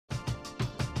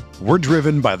We're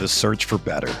driven by the search for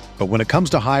better. But when it comes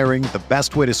to hiring, the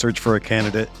best way to search for a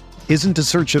candidate isn't to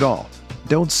search at all.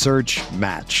 Don't search,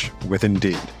 match with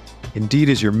Indeed. Indeed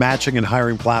is your matching and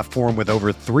hiring platform with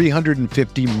over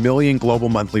 350 million global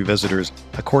monthly visitors,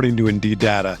 according to Indeed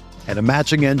data, and a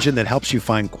matching engine that helps you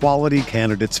find quality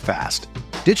candidates fast.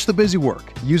 Ditch the busy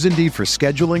work. Use Indeed for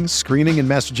scheduling, screening, and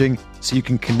messaging so you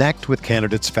can connect with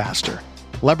candidates faster.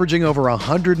 Leveraging over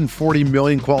 140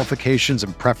 million qualifications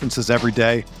and preferences every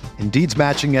day, Indeed's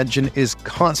matching engine is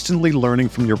constantly learning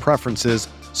from your preferences,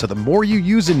 so the more you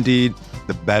use Indeed,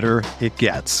 the better it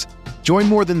gets. Join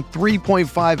more than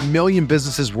 3.5 million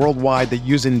businesses worldwide that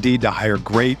use Indeed to hire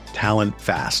great talent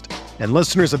fast. And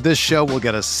listeners of this show will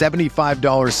get a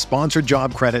 $75 sponsored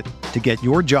job credit to get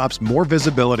your jobs more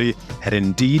visibility at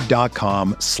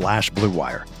Indeed.com/Blue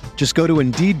Wire. Just go to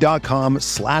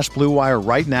Indeed.com/Blue Wire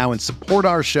right now and support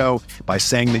our show by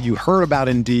saying that you heard about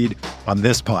Indeed on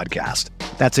this podcast.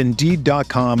 That's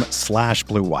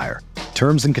Indeed.com/Blue Wire.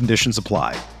 Terms and conditions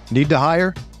apply. Need to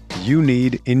hire? You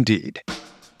need Indeed.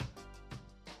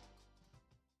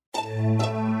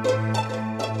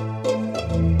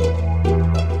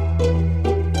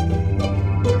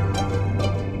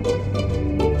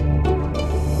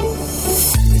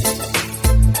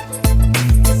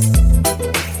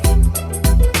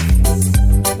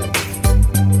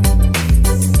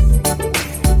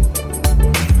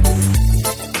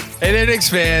 Hey there, Knicks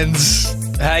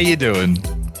fans. How you doing?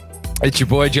 It's your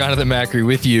boy, Jonathan Macri,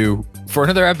 with you for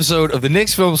another episode of the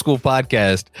Knicks Film School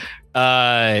podcast.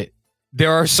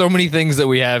 There are so many things that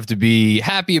we have to be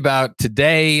happy about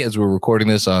today as we're recording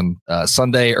this on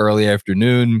Sunday, early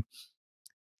afternoon.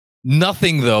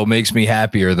 Nothing, though, makes me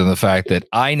happier than the fact that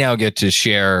I now get to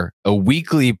share a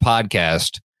weekly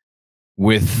podcast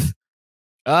with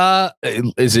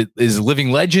is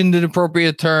living legend an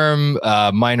appropriate term,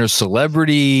 minor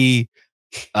celebrity,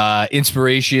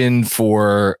 inspiration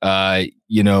for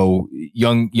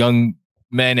young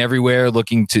men everywhere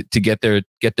looking to get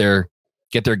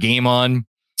their game on.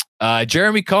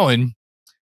 Jeremy Cohen,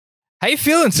 how you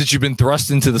feeling since you've been thrust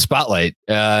into the spotlight?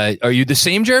 Are you the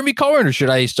same Jeremy Cohen, or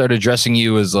should I start addressing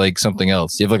you as like something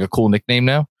else? Do you have like a cool nickname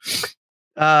now?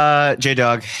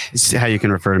 J-Dog is how you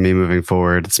can refer to me moving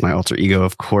forward. It's my alter ego,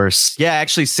 of course. Yeah,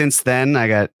 actually, since then, I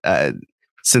got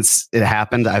since it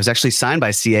happened, I was actually signed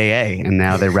by CAA, and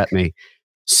now they rep me.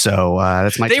 So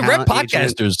that's my. They rep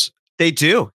podcasters. Agent. They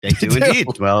do indeed.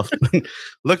 Well,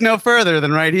 look no further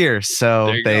than right here.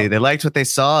 So they liked what they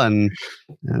saw, and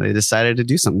they decided to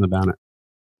do something about it.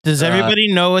 Does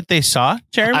everybody know what they saw,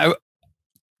 Jeremy?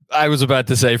 I was about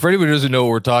to say, for anybody who doesn't know what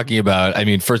we're talking about, I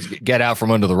mean, first, get out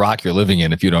from under the rock you're living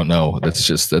in if you don't know. That's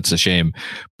a shame.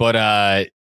 But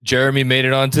Jeremy made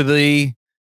it onto the...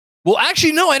 Well,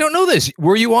 actually, no, I don't know this.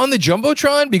 Were you on the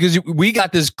Jumbotron? Because we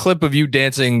got this clip of you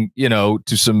dancing, to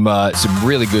some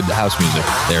really good house music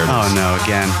there. Oh, no,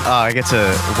 again. Oh, I get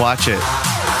to watch it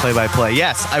play by play.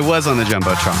 Yes, I was on the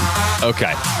Jumbotron.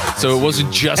 Okay. So it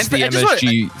wasn't just the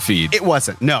MSG feed. It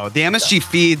wasn't. No, the MSG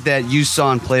feed that you saw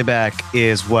on playback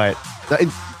is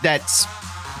that's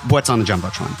what's on the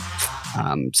Jumbotron.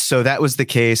 So that was the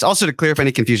case. Also, to clear up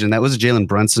any confusion, that was a Jalen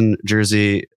Brunson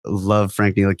jersey. Love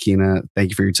Frank Ntilikina.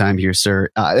 Thank you for your time here, sir.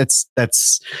 It's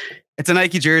a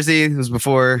Nike jersey. It was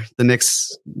before the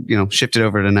Knicks, shifted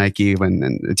over to Nike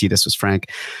when Adidas was Frank.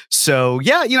 So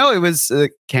yeah, it was a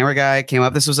camera guy came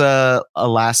up. This was a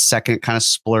last second kind of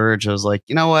splurge. I was like,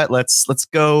 you know what? Let's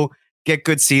go get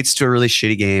good seats to a really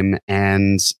shitty game.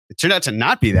 And it turned out to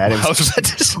not be that. It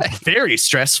was very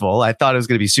stressful. I thought it was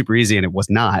going to be super easy, and it was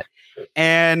not.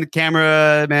 And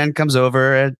cameraman comes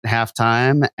over at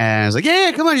halftime and is like,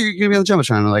 yeah, come on, you're going to be on the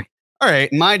Jumbotron. I'm like, all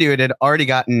right. And mind you, it had already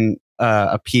gotten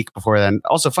a peek before then.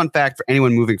 Also, fun fact for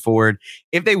anyone moving forward,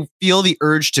 if they feel the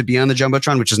urge to be on the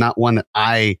Jumbotron, which is not one that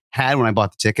I had when I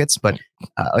bought the tickets, but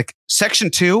like section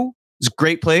 2 is a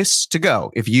great place to go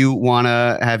if you want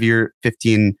to have your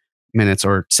 15 minutes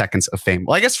or seconds of fame.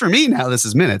 Well, I guess for me now, this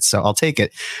is minutes, so I'll take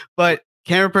it. But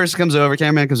cameraman comes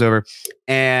over,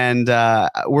 and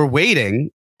we're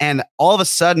waiting. And all of a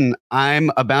sudden,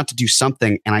 I'm about to do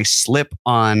something, and I slip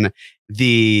on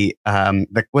the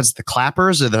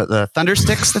clappers or the thunder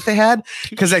sticks that they had,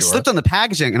 because I slipped on the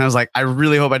packaging, and I was like, I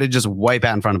really hope I didn't just wipe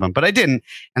out in front of them, but I didn't.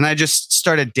 And I just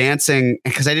started dancing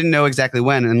because I didn't know exactly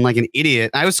when. And like an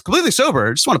idiot, I was completely sober.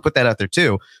 I just want to put that out there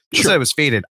too. Sure. Said I was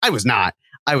faded. I was not.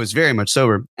 I was very much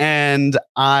sober, and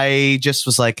I just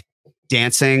was like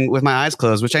dancing with my eyes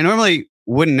closed, which I normally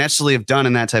wouldn't necessarily have done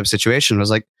in that type of situation. I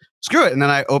was like, screw it. And then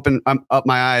I opened up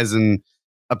my eyes, and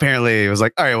apparently it was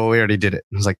like, all right, well, we already did it.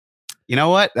 I was like, you know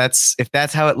what? If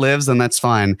that's how it lives, then that's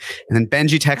fine. And then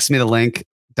Benji texts me the link,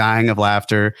 dying of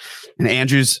laughter. And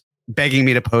Andrew's begging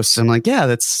me to post. I'm like, yeah,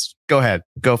 that's go ahead,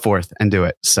 go forth and do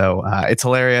it. So it's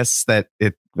hilarious that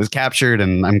it was captured,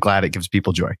 and I'm glad it gives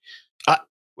people joy.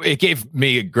 It gave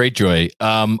me great joy.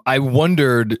 I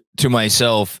wondered to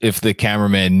myself if the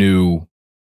cameraman knew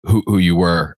who you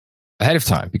were ahead of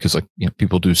time, because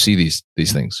people do see these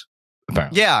things.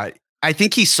 Apparently. Yeah, I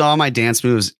think he saw my dance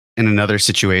moves in another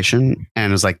situation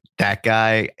and was like, that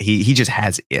guy, he just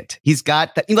has it. He's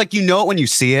got that. Like, it when you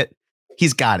see it,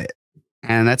 he's got it.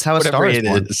 And that's how Whatever it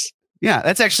is. Yeah,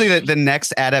 that's actually the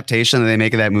next adaptation that they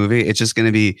make of that movie. It's just going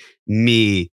to be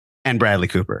me and Bradley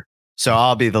Cooper. So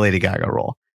I'll be the Lady Gaga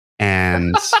role.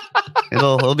 And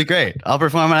it'll be great. I'll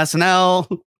perform on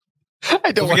SNL.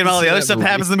 I don't forget all the other stuff that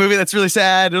happens in the movie that's really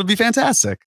sad. It'll be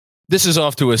fantastic. This is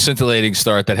off to a scintillating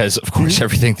start that has, of course,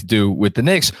 everything to do with the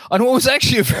Knicks on what was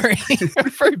actually a very,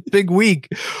 very big week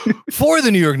for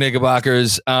the New York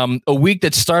Knickerbockers. A week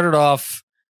that started off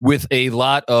with a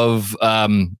lot of,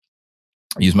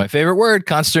 use my favorite word,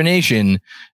 consternation.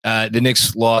 The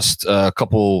Knicks lost a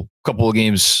couple of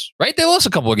games, right? They lost a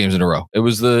couple of games in a row. It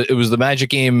was the Magic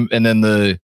game, and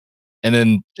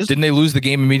then didn't they lose the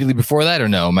game immediately before that, or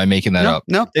no? Am I making that up?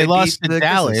 No, they lost to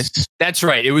Dallas. That's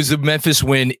right. It was the Memphis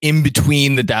win in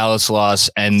between the Dallas loss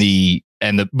and the.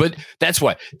 But that's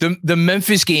why the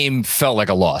Memphis game felt like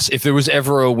a loss. If there was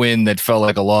ever a win that felt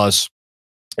like a loss,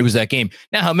 it was that game.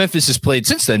 Now, how Memphis has played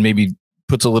since then maybe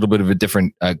puts a little bit of a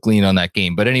different glean on that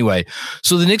game. But anyway,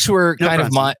 so the Knicks were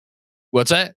what's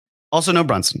that? Also, no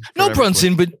Brunson. No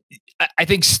Brunson, but I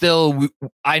think still,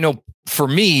 I know for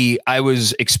me, I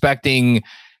was expecting.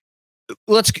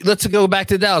 Let's go back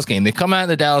to the Dallas game. They come out in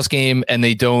the Dallas game and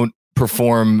they don't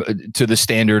perform to the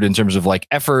standard in terms of like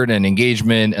effort and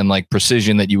engagement and like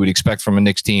precision that you would expect from a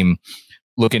Knicks team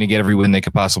looking to get every win they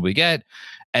could possibly get.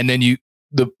 And then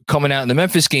coming out in the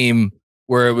Memphis game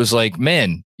where it was like,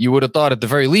 man, you would have thought at the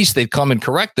very least they'd come and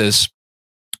correct this.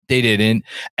 They didn't.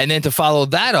 And then to follow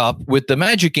that up with the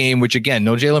Magic game, which again,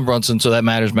 no Jalen Brunson, so that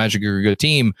matters. Magic are a good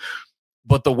team.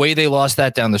 But the way they lost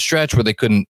that down the stretch where they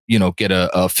couldn't, get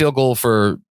a field goal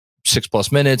for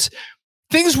 6+ minutes,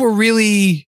 things were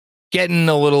really getting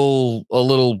a little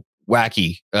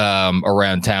wacky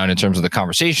around town in terms of the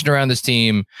conversation around this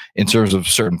team, in terms of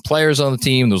certain players on the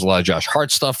team. There was a lot of Josh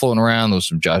Hart stuff floating around. There was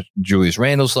some Julius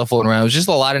Randle stuff floating around. It was just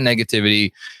a lot of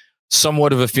negativity.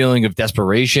 Somewhat of a feeling of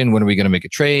desperation. When are we going to make a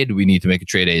trade? We need to make a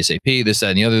trade ASAP, this, that,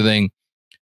 and the other thing.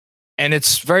 And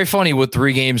it's very funny what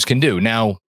 3 games can do.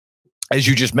 Now, as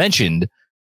you just mentioned,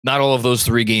 not all of those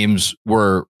 3 games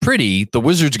were pretty. The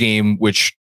Wizards game,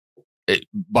 which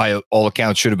by all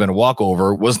accounts should have been a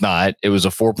walkover, was not. It was a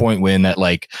 4-point win that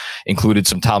included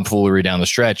some tomfoolery down the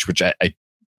stretch, which I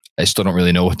still don't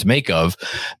really know what to make of.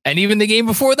 And even the game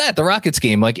before that, the Rockets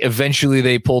game, eventually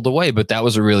they pulled away, but that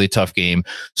was a really tough game.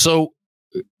 So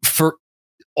for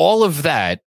all of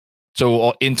that,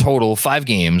 so in total, 5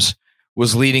 games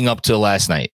was leading up to last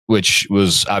night, which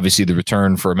was obviously the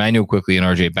return for Emmanuel Quickley and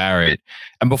RJ Barrett.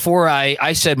 And before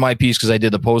I said my piece, because I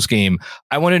did the post game,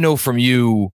 I want to know from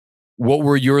you, what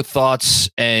were your thoughts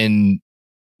and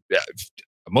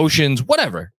emotions,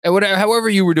 whatever, however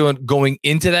you were doing going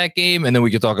into that game, and then we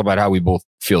could talk about how we both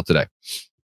feel today.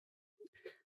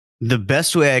 The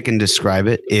best way I can describe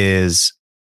it is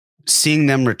seeing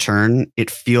them return. It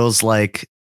feels like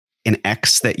an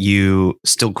ex that you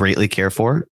still greatly care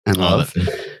for and love,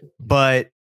 but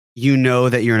you know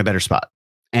that you're in a better spot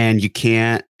and you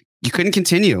couldn't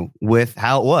continue with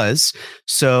how it was.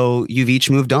 So you've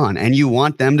each moved on and you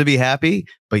want them to be happy,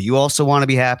 but you also want to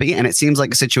be happy. And it seems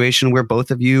like a situation where both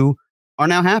of you are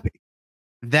now happy.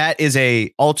 That is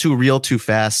a all too real, too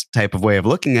fast type of way of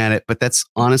looking at it. But that's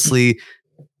honestly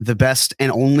the best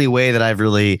and only way that I've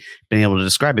really been able to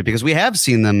describe it, because we have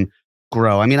seen them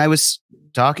grow. I mean, I was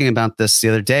talking about this the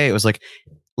other day. It was like,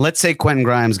 let's say Quentin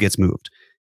Grimes gets moved.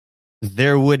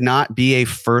 There would not be a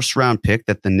first round pick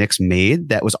that the Knicks made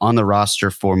that was on the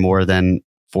roster for more than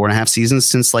 4.5 seasons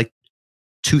since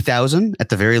 2000 at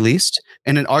the very least.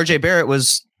 And then RJ Barrett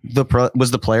was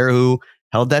the player who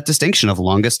held that distinction of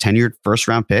longest tenured first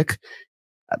round pick.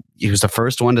 He was the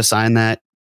first one to sign that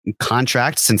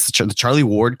contract since the Charlie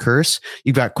Ward curse.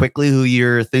 You've got Quickley, who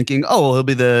you're thinking, oh, well, he'll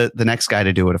be the next guy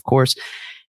to do it, of course.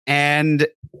 And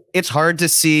it's hard to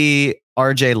see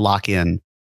RJ lock in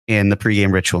the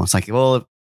pregame ritual. It's like, well,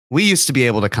 we used to be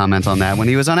able to comment on that when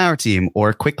he was on our team,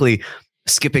 or Quickley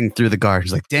skipping through the guard.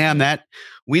 He's like, damn, that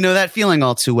we know that feeling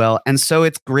all too well. And so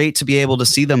it's great to be able to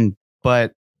see them.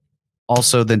 But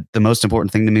also the most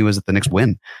important thing to me was that the Knicks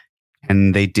win.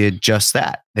 And they did just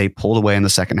that. They pulled away in the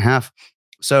second half.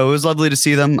 So it was lovely to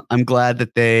see them. I'm glad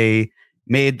that they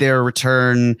made their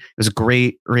return. It was a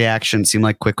great reaction. It seemed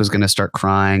like Quick was going to start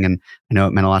crying, and I know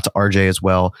it meant a lot to RJ as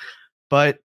well.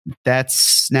 But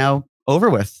that's now over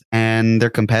with, and they're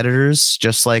competitors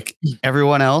just like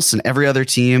everyone else and every other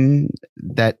team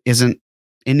that isn't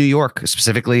in New York,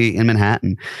 specifically in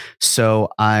Manhattan. So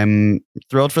I'm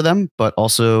thrilled for them, but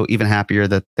also even happier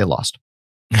that they lost.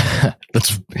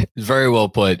 That's very well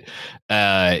put.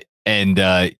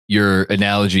 And your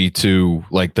analogy to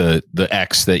like the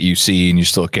ex that you see and you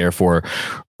still care for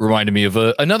reminded me of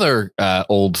another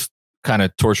old kind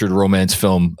of tortured romance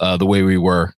film, The Way We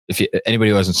Were. If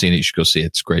anybody who hasn't seen it, you should go see it.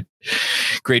 It's great.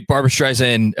 Barbra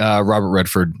Streisand, Robert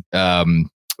Redford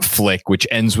flick, which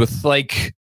ends with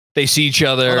like they see each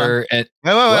other. And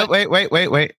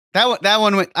wait. That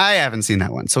one, I haven't seen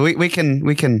that one, so we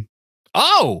can.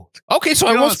 Oh, okay. So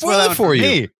I won't spoil it for you.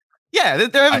 Me. Yeah,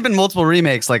 there haven't been multiple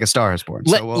remakes like A Star Is Born.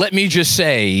 Let me just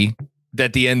say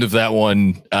that the end of that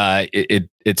one,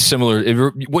 it's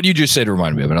similar. What you just said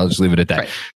reminded me of it. I'll just leave it at that.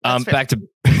 Right.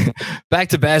 Back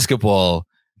to basketball.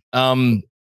 I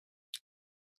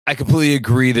completely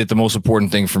agree that the most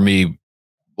important thing for me,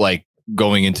 like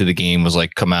going into the game, was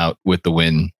like come out with the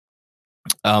win.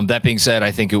 That being said,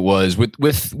 I think it was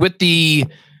with the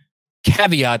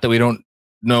caveat that we don't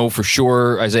know for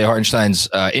sure Isaiah Hartenstein's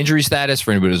injury status. For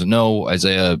anybody who doesn't know,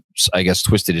 Isaiah, I guess,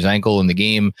 twisted his ankle in the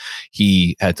game.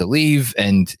 He had to leave,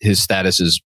 and his status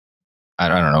is, I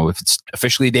don't know if it's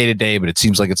officially day-to-day, but it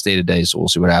seems like it's day-to-day, so we'll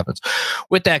see what happens.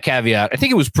 With that caveat, I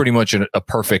think it was pretty much a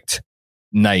perfect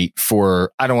night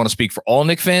for, I don't want to speak for all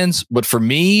Knicks fans, but for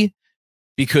me,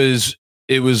 because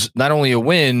it was not only a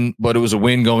win, but it was a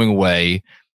win going away.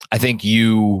 I think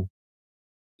you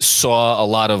saw a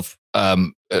lot of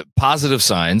positive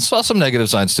signs, saw some negative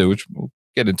signs too, which we'll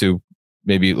get into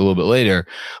maybe a little bit later,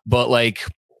 but like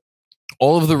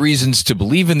all of the reasons to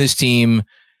believe in this team.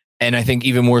 And I think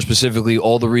even more specifically,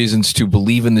 all the reasons to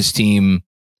believe in this team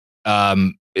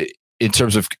in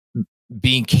terms of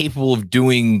being capable of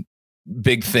doing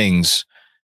big things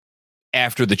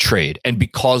after the trade and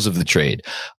because of the trade.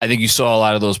 I think you saw a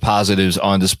lot of those positives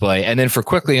on display. And then for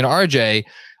Quickly and RJ,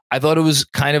 I thought it was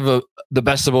kind of the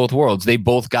best of both worlds. They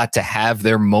both got to have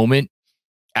their moment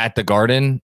at the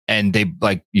Garden, and they,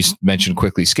 like you mentioned,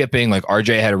 Quickly skipping. Like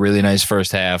RJ had a really nice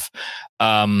first half,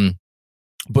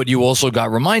 but you also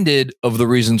got reminded of the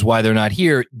reasons why they're not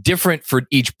here. Different for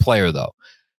each player, though.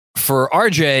 For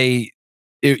RJ,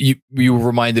 you were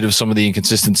reminded of some of the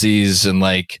inconsistencies, and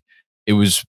like it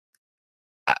was.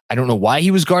 I don't know why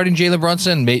he was guarding Jalen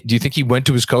Brunson. Do you think he went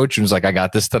to his coach and was like, "I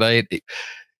got this tonight"?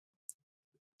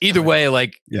 Either way,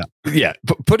 like, yeah.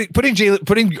 Putting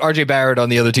RJ Barrett on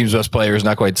the other team's best player is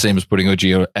not quite the same as putting OG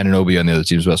Anunoby on the other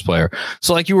team's best player.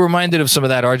 So, like, you were reminded of some of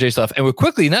that RJ stuff. And with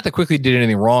Quickly, not that Quickly did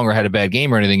anything wrong or had a bad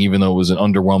game or anything, even though it was an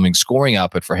underwhelming scoring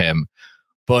output for him.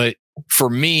 But for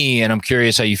me, and I'm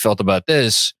curious how you felt about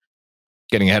this,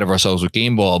 getting ahead of ourselves with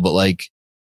game ball, but like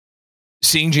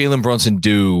seeing Jalen Brunson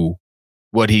do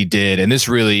what he did, and this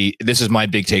is my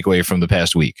big takeaway from the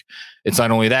past week. It's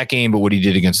not only that game, but what he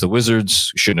did against the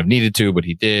Wizards. Shouldn't have needed to, but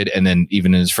he did. And then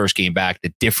even in his first game back,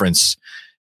 the difference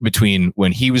between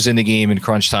when he was in the game in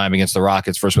crunch time against the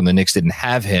Rockets versus when the Knicks didn't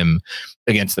have him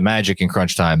against the Magic in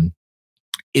crunch time.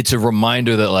 It's a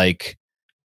reminder that like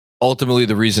ultimately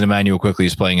the reason Emmanuel Quickly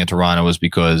is playing in Toronto is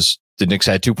because the Knicks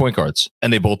had 2 point guards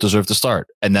and they both deserve to start.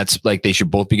 And that's like, they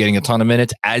should both be getting a ton of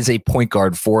minutes as a point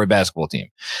guard for a basketball team.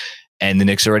 And the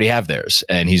Knicks already have theirs,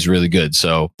 and he's really good.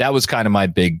 So that was kind of my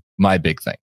big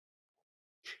thing.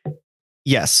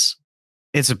 Yes,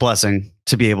 it's a blessing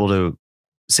to be able to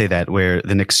say that, where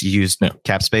the Knicks used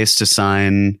cap space to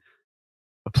sign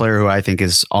a player who I think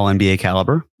is all NBA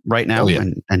caliber right now,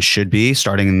 and should be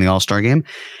starting in the All-Star game,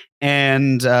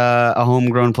 and a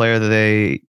homegrown player that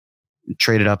they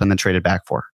traded up and then traded back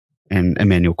for, and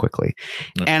Emmanuel Quickly.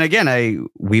 Yeah. And again,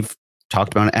 we've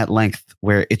talked about it at length,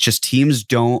 where it's just teams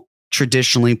don't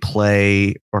traditionally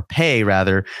play or pay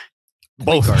rather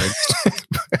both guards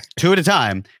 2 at a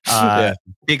time,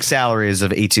 big salaries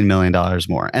of $18 million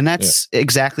more. And that's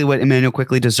exactly what Emmanuel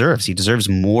Quickly deserves. He deserves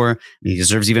more. He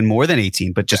deserves even more than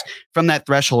 18, but just from that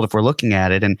threshold, if we're looking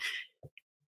at it. And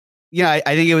I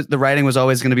think the writing was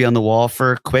always going to be on the wall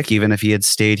for Quick. Even if he had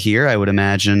stayed here, I would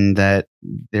imagine that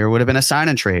there would have been a sign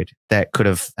and trade that could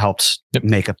have helped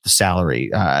make up the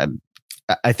salary.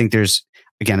 I think there's,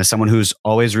 again, as someone who's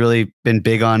always really been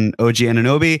big on OG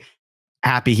Anunoby,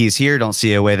 happy he's here. Don't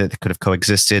see a way that could have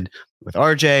coexisted with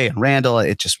RJ and Randall.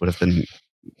 It just would have been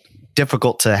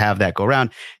difficult to have that go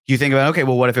around. You think about, okay,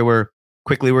 well, what if it were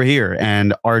Quickly were here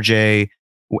and RJ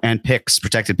and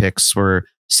protected picks were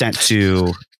sent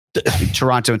to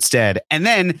Toronto instead. And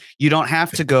then you don't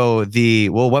have to go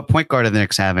what point guard are the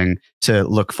Knicks having to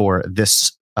look for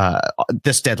this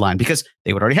deadline, because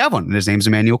they would already have one. And his name's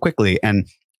Emmanuel Quickley. And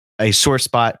a sore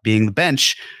spot being the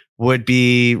bench would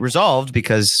be resolved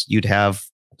because you'd have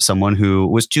someone who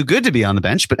was too good to be on the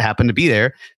bench, but happened to be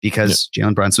there because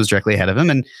Jalen Brunson was directly ahead of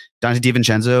him. And Dante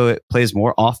DiVincenzo plays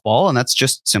more off ball. And that's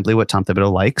just simply what Tom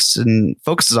Thibodeau likes and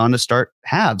focuses on to start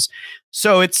halves.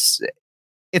 So it's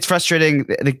frustrating.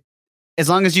 As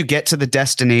long as you get to the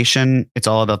destination, it's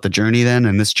all about the journey then.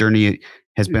 And this journey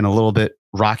has been a little bit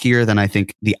rockier than I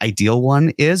think the ideal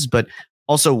one is. But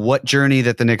also, what journey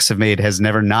that the Knicks have made has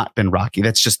never not been rocky.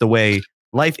 That's just the way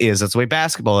life is. That's the way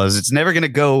basketball is. It's never going to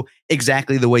go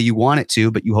exactly the way you want it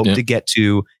to, but you hope to get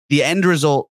to the end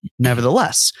result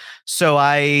nevertheless. So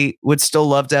I would still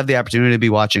love to have the opportunity to be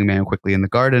watching Emmanuel Quickley in the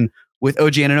Garden with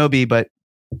OG Anunoby, but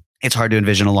it's hard to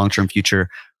envision a long-term future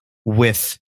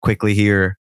with Quickley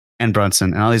here and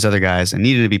Brunson and all these other guys and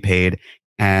needing to be paid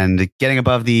and getting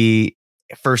above the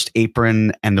first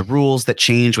apron and the rules that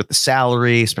change with the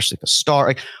salary, especially if a star,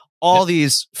 like all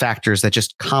these factors that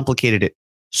just complicated it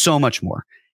so much more.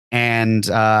 And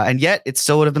yet it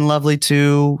still would have been lovely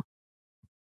to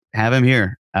have him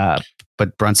here.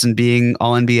 But Brunson being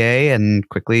all NBA and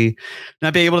Quickley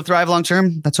not being able to thrive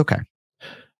long-term, that's okay.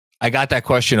 I got that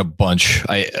question a bunch.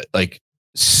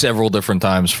 Several different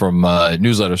times from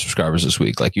newsletter subscribers this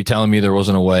week. Like, you telling me there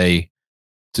wasn't a way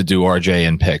to do RJ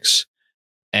and picks.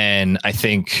 And I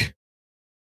think,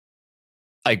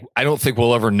 I don't think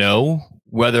we'll ever know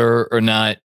whether or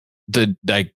not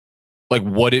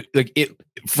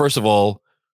first of all,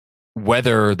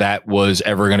 whether that was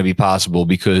ever going to be possible,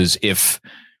 because if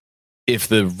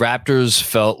the Raptors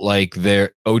felt like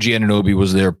their OG Anunoby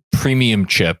was their premium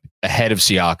chip ahead of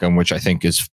Siakam, which I think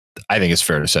is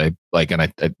fair to say,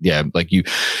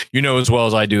 you know as well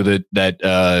as I do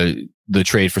that the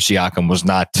trade for Siakam was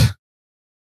not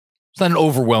an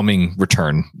overwhelming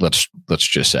return. Let's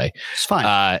just say it's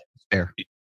fine. Fair.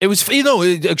 It was,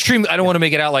 extremely. I don't want to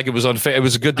make it out like it was unfair. It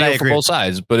was a good deal for both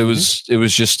sides, but it was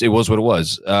what it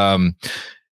was.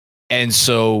 And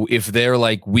so if they're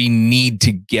like, we need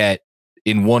to get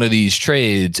in one of these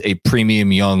trades a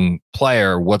premium young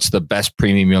player, what's the best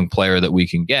premium young player that we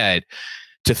can get?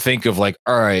 To think of like,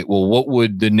 all right, well, what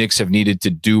would the Knicks have needed to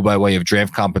do by way of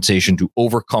draft compensation to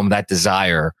overcome that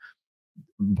desire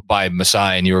by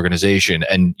Masai and the organization?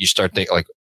 And you start thinking like,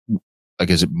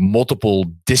 is it multiple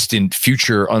distant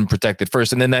future unprotected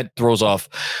first? And then that throws off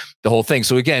the whole thing.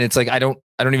 So again, it's like, I don't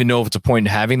even know if it's a point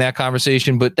in having that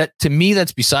conversation, but that, to me,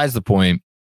 that's besides the point.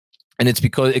 And it's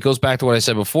because it goes back to what I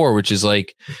said before, which is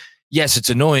like, yes, it's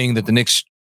annoying that the Knicks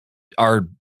are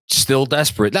still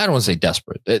desperate. I don't want to say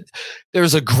desperate.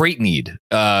 There's a great need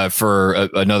for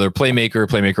another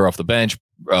playmaker off the bench,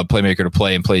 a playmaker to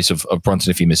play in place of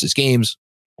Brunson if he misses games,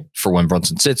 for when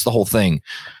Brunson sits, the whole thing.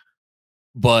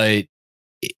 But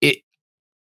if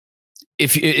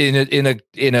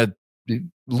in a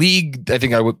league, I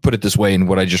think I would put it this way in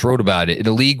what I just wrote about it, in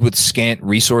a league with scant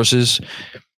resources,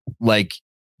 like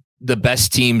the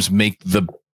best teams they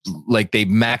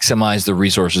maximize the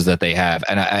resources that they have.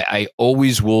 And I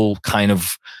always will kind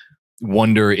of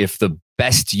wonder if the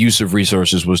best use of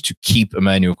resources was to keep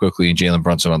Emmanuel Quickley and Jalen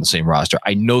Brunson on the same roster.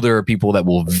 I know there are people that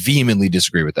will vehemently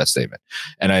disagree with that statement.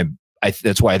 And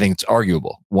that's why I think it's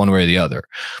arguable one way or the other.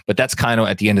 But that's kind of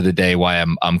at the end of the day why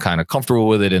I'm kind of comfortable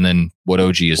with it. And then what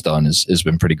OG has done has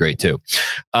been pretty great too.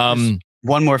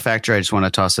 One more factor I just want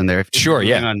to toss in there. Sure,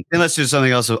 yeah. Let's do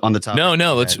something else on the top.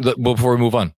 No. Let's before we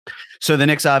move on. So the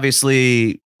Knicks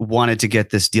obviously wanted to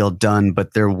get this deal done,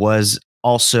 but there was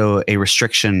also a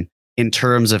restriction in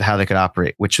terms of how they could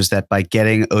operate, which was that by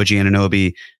getting OG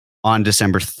Anunoby on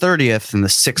December 30th in the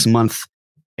 6-month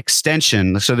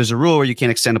extension. So there's a rule where you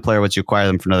can't extend a player once you acquire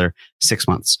them for another 6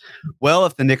 months. Well,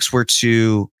 if the Knicks were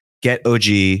to get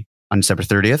OG on December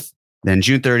 30th, then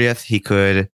June 30th, he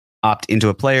could opt into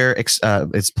a player,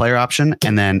 its player option,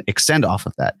 and then extend off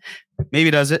of that. Maybe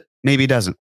he does it, maybe he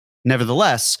doesn't.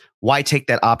 Nevertheless, why take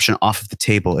that option off of the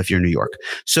table if you're New York?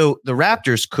 So the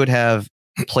Raptors could have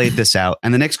played this out,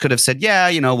 and the Knicks could have said,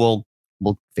 yeah, we'll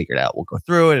figure it out. We'll go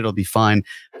through it. It'll be fine.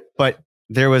 But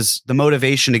there was the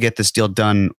motivation to get this deal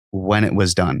done when it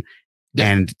was done.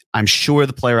 Yeah. And I'm sure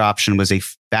the player option was a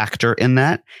factor in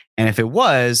that. And if it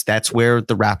was, that's where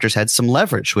the Raptors had some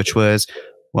leverage, which was,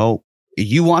 well,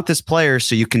 you want this player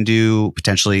so you can do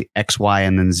potentially X, Y,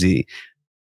 and then Z.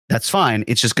 That's fine.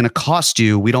 It's just going to cost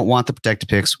you. We don't want the protected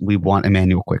picks. We want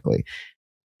Emmanuel Quickley.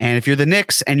 And if you're the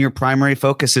Knicks and your primary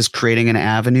focus is creating an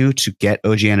avenue to get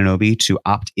OG Anunoby to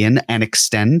opt in and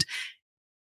extend,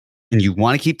 and you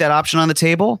want to keep that option on the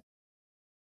table,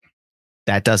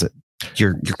 that does it.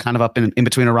 You're kind of up in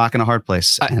between a rock and a hard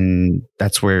place, and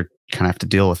that's where you kind of have to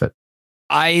deal with it.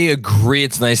 I agree.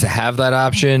 It's nice to have that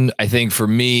option. I think for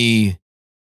me,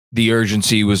 the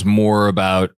urgency was more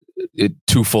about it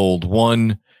twofold.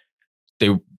 One,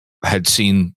 they had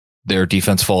seen their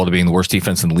defense fall to being the worst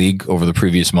defense in the league over the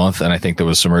previous month. And I think there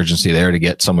was some urgency there to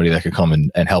get somebody that could come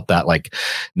and help that, like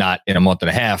not in a month and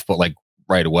a half, but like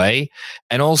right away.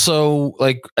 And also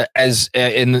like as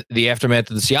in the aftermath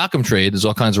of the Siakam trade, there's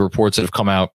all kinds of reports that have come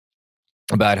out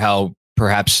about how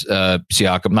perhaps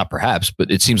Siakam, not perhaps, but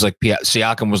it seems like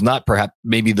Siakam was not perhaps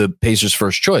maybe the Pacers'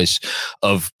 first choice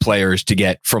of players to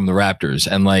get from the Raptors.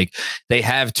 And like they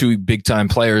have two big time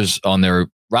players on their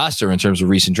roster in terms of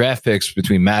recent draft picks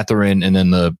between Mathurin and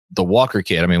then the Walker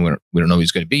kid. I mean, we don't know who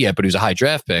he's going to be yet, but he was a high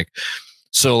draft pick.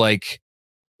 So like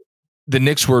the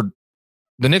Knicks were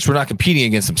not competing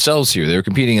against themselves here. They were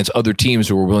competing against other teams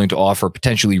who were willing to offer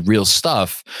potentially real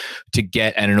stuff to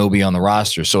get Anunoby on the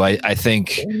roster. So I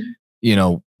think, you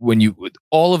know, when you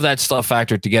all of that stuff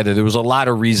factored together, there was a lot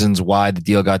of reasons why the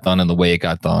deal got done and the way it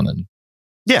got done. And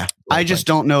yeah, I just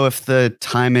don't know if the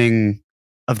timing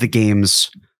of the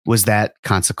games was that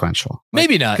consequential.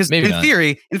 Maybe not. Because in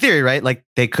theory, right? Like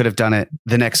they could have done it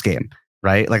the next game,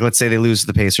 right? Like let's say they lose to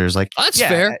the Pacers. Like that's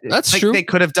fair. That's true. They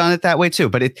could have done it that way too.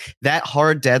 But that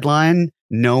hard deadline,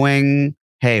 knowing,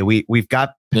 hey, we've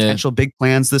got potential big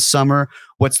plans this summer.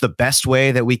 What's the best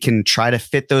way that we can try to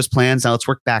fit those plans? Now let's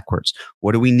work backwards.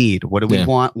 What do we need? What do we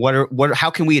want? How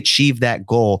can we achieve that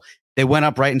goal? They went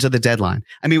up right into the deadline.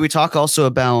 I mean, we talk also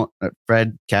about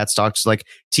Fred Katz talks like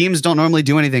teams don't normally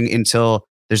do anything until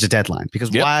there's a deadline,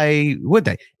 because why would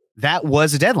they? That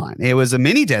was a deadline. It was a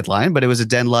mini deadline, but it was a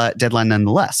deadline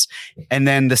nonetheless. And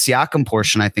then the Siakam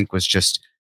portion, I think, was just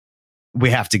we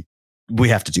have to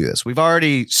do this. We've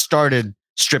already started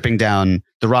stripping down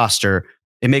the roster.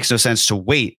 It makes no sense to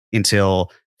wait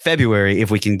until February if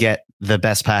we can get the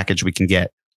best package we can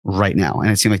get right now.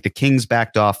 And it seemed like the Kings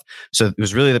backed off. So it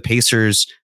was really the Pacers'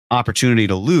 opportunity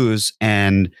to lose.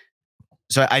 And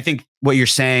so I think what you're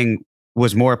saying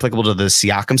was more applicable to the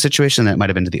Siakam situation than it might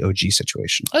have been to the OG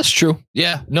situation. That's true.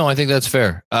 Yeah. No, I think that's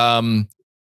fair.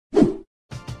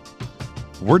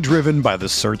 We're driven by the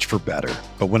search for better.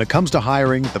 But when it comes to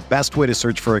hiring, the best way to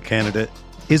search for a candidate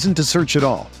isn't to search at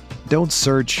all. Don't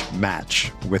search, match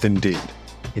with Indeed.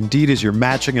 Indeed is your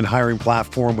matching and hiring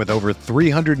platform with over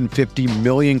 350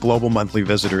 million global monthly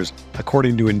visitors,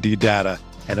 according to Indeed data,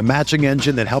 and a matching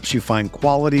engine that helps you find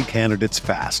quality candidates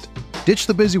fast. Ditch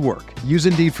the busy work. Use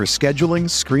Indeed for scheduling,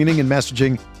 screening, and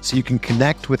messaging so you can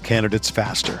connect with candidates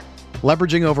faster.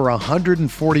 Leveraging over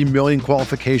 140 million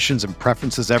qualifications and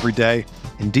preferences every day,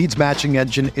 Indeed's matching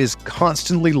engine is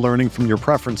constantly learning from your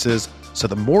preferences, so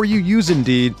the more you use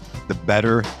Indeed, the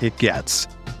better it gets.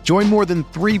 Join more than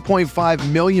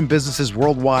 3.5 million businesses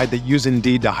worldwide that use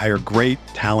Indeed to hire great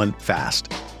talent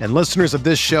fast. And listeners of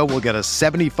this show will get a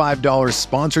 $75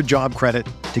 sponsored job credit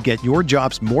to get your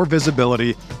jobs more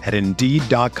visibility at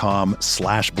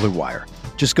Indeed.com/Blue Wire.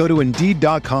 Just go to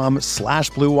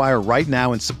Indeed.com/Blue Wire right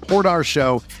now and support our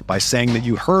show by saying that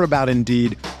you heard about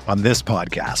Indeed on this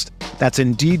podcast. That's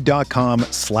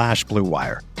Indeed.com/Blue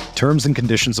Wire. Terms and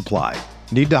conditions apply.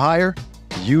 Need to hire?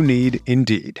 You need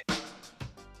Indeed.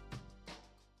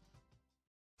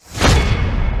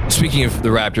 Speaking of the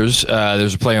Raptors,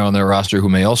 there's a player on their roster who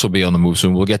may also be on the move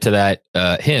soon. We'll get to that,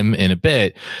 him in a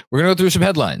bit. We're going to go through some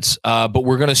headlines, but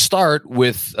we're going to start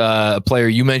with a player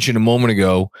you mentioned a moment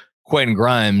ago, Quentin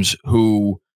Grimes,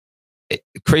 who,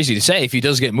 crazy to say, if he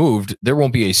does get moved, there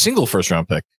won't be a single first-round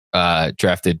pick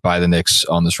drafted by the Knicks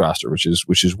on this roster, which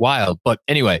is wild. But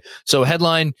anyway, so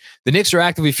headline: the Knicks are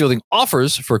actively fielding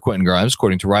offers for Quentin Grimes,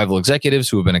 according to rival executives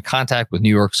who have been in contact with New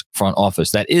York's front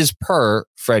office. That is per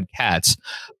Fred Katz.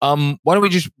 Why don't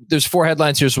we there's 4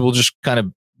 headlines here, so we'll just kind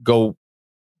of go,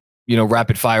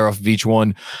 rapid fire off of each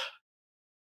one.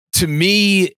 To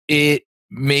me, it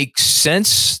makes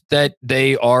sense that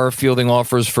they are fielding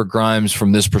offers for Grimes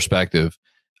from this perspective.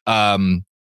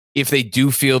 If they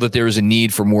do feel that there is a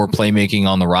need for more playmaking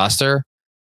on the roster,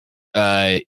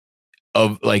 he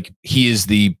is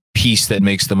the piece that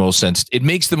makes the most sense. It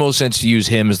makes the most sense to use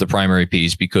him as the primary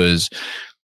piece, because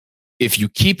if you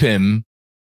keep him,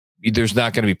 there's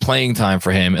not going to be playing time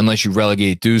for him unless you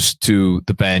relegate Deuce to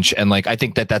the bench. And I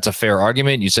think that's a fair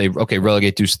argument. You say, okay,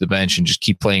 relegate Deuce to the bench and just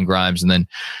keep playing Grimes and then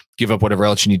give up whatever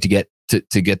else you need to get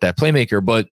to get that playmaker.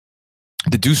 But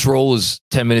the Deuce role is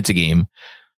 10 minutes a game.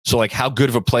 So how good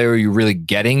of a player are you really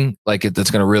getting?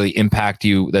 That's going to really impact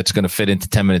you. That's going to fit into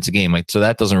 10 minutes a game. So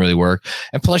that doesn't really work.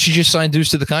 And plus you just signed Deuce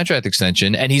to the contract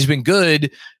extension, and he's been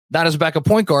good, not as a backup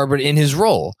point guard, but in his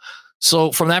role.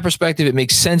 So from that perspective, it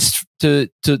makes sense to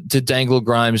dangle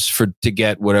Grimes to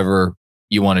get whatever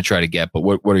you want to try to get. But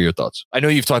what are your thoughts? I know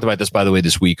you've talked about this, by the way,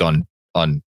 this week on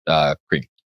Cream.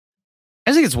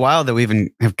 I think it's wild that we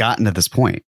even have gotten to this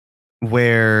point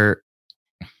where,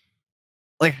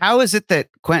 like, how is it that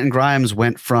Quentin Grimes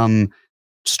went from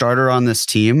starter on this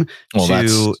team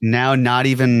to now not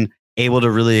even able to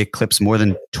really eclipse more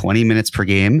than 20 minutes per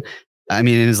game? I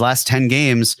mean, in his last 10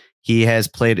 games, he has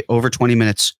played over 20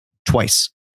 minutes twice.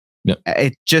 Yep.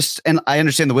 It just, and I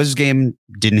understand the Wizards game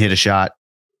didn't hit a shot,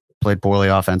 played poorly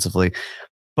offensively,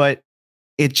 but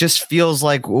it just feels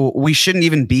like we shouldn't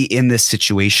even be in this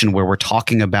situation where we're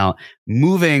talking about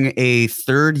moving a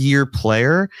third-year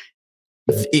player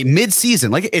mid-season.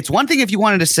 Like, it's one thing if you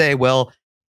wanted to say, well,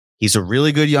 he's a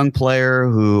really good young player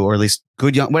who, or at least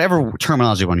good young, whatever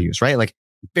terminology you want to use, right? Like,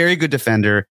 very good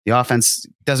defender. The offense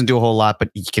doesn't do a whole lot, but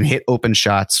he can hit open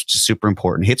shots, which is super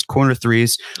important. Hits corner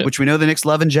threes, which we know the Knicks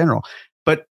love in general.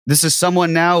 But this is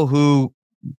someone now who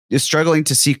is struggling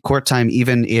to see court time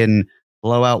even in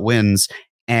blowout wins.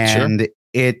 And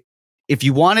if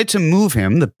you wanted to move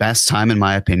him, the best time, in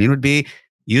my opinion, would be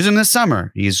use him this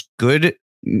summer. He's good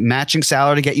matching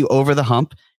salary to get you over the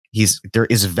hump. There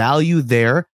is value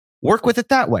there. Work with it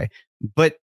that way.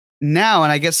 But now,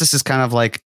 and I guess this is kind of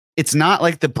like, it's not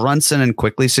like the Brunson and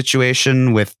Quickly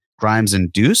situation with Grimes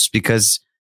and Deuce, because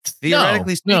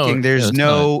theoretically speaking,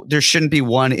 there shouldn't be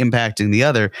one impacting the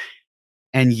other.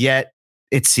 And yet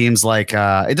it seems like,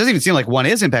 it doesn't even seem like one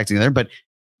is impacting the other, but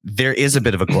there is a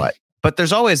bit of a glut. But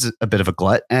there's always a bit of a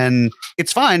glut, and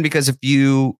it's fine, because if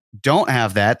you don't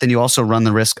have that, then you also run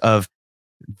the risk of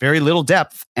very little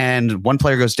depth, and one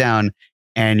player goes down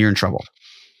and you're in trouble.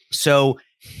 So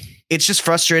it's just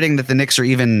frustrating that the Knicks are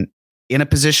even in a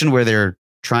position where they're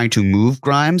trying to move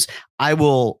Grimes. I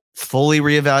will fully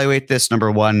reevaluate this,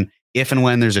 number one, if and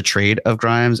when there's a trade of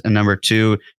Grimes, and number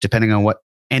two, depending on what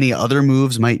any other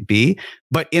moves might be.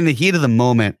 But in the heat of the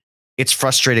moment, it's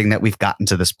frustrating that we've gotten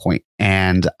to this point.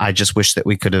 And I just wish that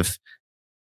we could have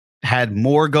had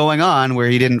more going on where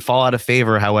he didn't fall out of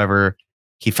favor. However,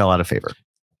 he fell out of favor.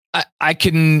 I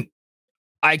can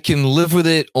live with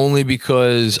it only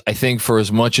because I think, for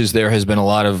as much as there has been a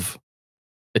lot of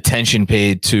attention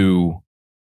paid to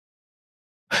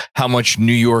how much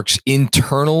New York's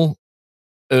internal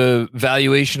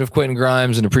valuation of Quentin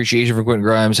Grimes and appreciation for Quentin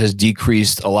Grimes has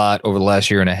decreased a lot over the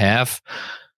last year and a half,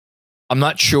 I'm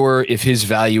not sure if his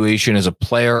valuation as a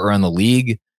player around the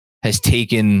league has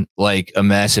taken like a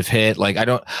massive hit. Like, I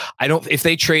don't, if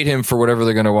they trade him for whatever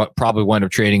they're going to probably wind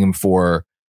up trading him for,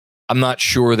 I'm not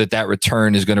sure that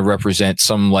return is going to represent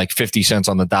some like 50 cents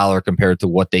on the dollar compared to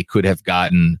what they could have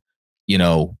gotten,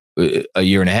 a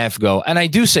year and a half ago. And I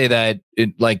do say that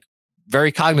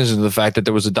very cognizant of the fact that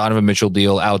there was a Donovan Mitchell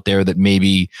deal out there that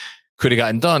maybe could have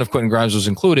gotten done if Quentin Grimes was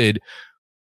included.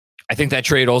 I think that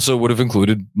trade also would have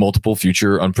included multiple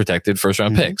future unprotected first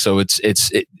round picks. So it's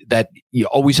that you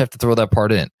always have to throw that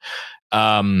part in.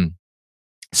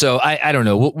 So I don't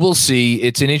know. We'll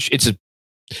see.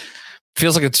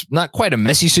 Feels like it's not quite a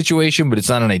messy situation, but it's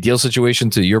not an ideal situation,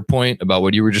 to your point about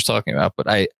what you were just talking about. But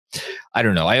I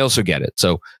don't know. I also get it.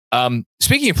 So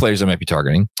speaking of players I might be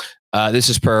targeting, this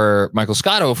is per Michael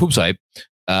Scotto of Hoops Hype.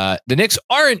 The Knicks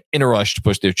aren't in a rush to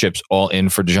push their chips all in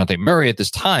for DeJounte Murray at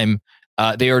this time.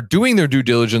 They are doing their due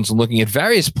diligence and looking at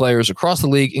various players across the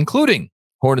league, including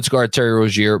Hornets guard Terry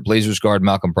Rozier, Blazers guard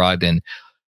Malcolm Brogdon,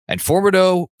 and former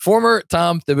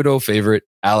Tom Thibodeau favorite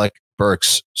Alec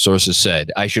Burks, sources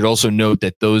said. I should also note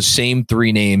that those same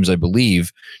three names, I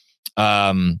believe,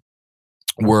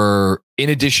 were in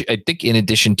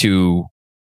addition to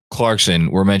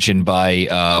Clarkson, were mentioned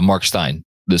by Mark Stein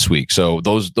this week. So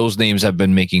those names have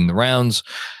been making the rounds.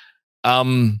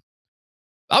 I'm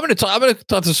going to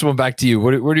toss this one back to you.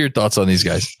 What are your thoughts on these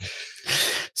guys?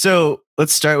 So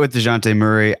let's start with DeJounte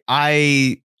Murray.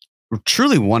 I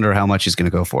truly wonder how much he's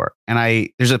going to go for. And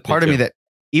there's a part of me that,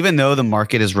 even though the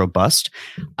market is robust,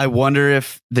 I wonder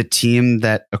if the team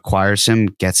that acquires him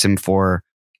gets him for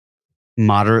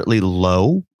moderately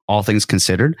low, all things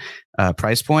considered,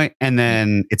 price point. And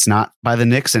then it's not by the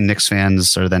Knicks, and Knicks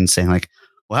fans are then saying like,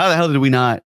 well, how the hell did we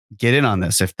not get in on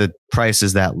this if the price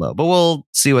is that low? But we'll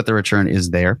see what the return is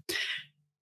there.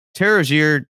 Terry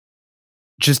Rozier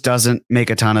just doesn't make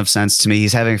a ton of sense to me.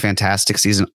 He's having a fantastic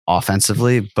season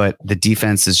offensively, but the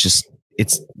defense is just,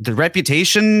 it's the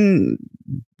reputation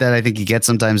that I think he gets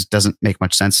sometimes doesn't make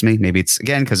much sense to me. Maybe it's,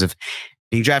 again, because of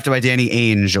being drafted by Danny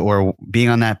Ainge or being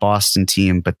on that Boston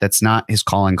team, but that's not his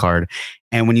calling card.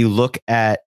 And when you look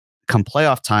at come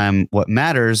playoff time, what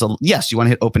matters, yes, you want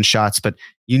to hit open shots, but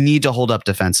you need to hold up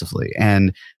defensively.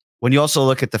 And when you also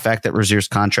look at the fact that Rozier's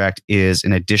contract is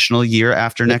an additional year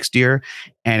after next year,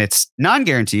 and it's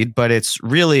non-guaranteed, but it's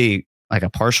really like a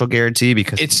partial guarantee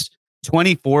because it's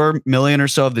 24 million or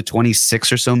so of the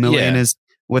 26 or so million is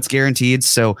what's guaranteed.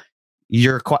 So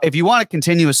if you want to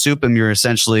continue a Supim, you're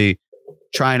essentially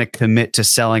trying to commit to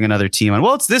selling another team on,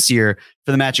 well, it's this year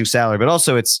for the matching salary, but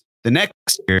also it's the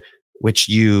next year, which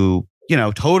you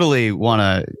totally want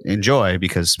to enjoy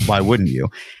because why wouldn't you?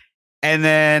 And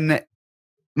then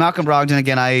Malcolm Brogdon,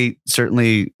 again, I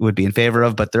certainly would be in favor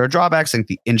of, but there are drawbacks. I think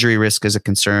the injury risk is a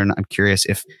concern. I'm curious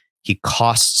if he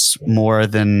costs more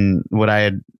than what I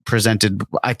had presented.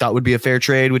 I thought would be a fair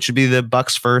trade, which would be the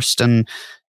Bucks first and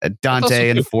Dante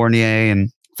and Fournier. And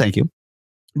thank you.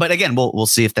 But again, we'll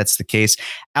see if that's the case.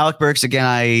 Alec Burks, again,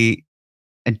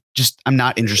 I'm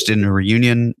not interested in a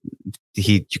reunion.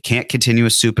 You can't continue a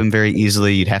Supim very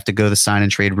easily. You'd have to go the sign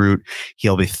and trade route.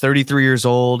 He'll be 33 years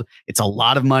old. It's a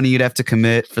lot of money you'd have to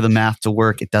commit for the math to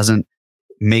work. It doesn't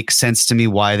make sense to me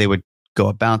why they would go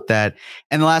about that.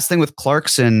 And the last thing with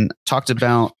Clarkson, talked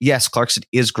about, yes, Clarkson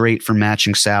is great for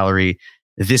matching salary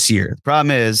this year. The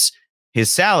problem is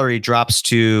his salary drops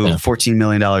to $14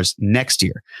 million next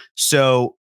year.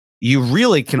 So you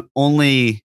really can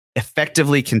only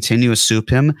effectively continue a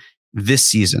Supim this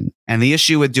season. And the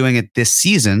issue with doing it this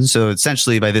season, so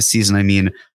essentially by this season, I mean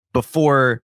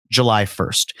before July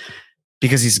 1st,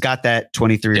 because he's got that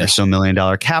 $23 or so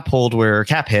million cap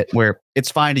hit where it's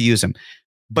fine to use him.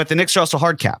 But the Knicks are also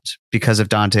hard capped because of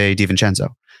Dante DiVincenzo.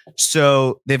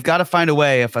 So they've got to find a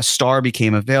way, if a star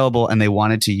became available and they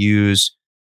wanted to use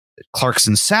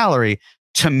Clarkson's salary,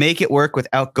 to make it work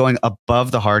without going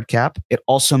above the hard cap. It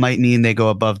also might mean they go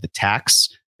above the tax.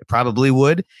 It probably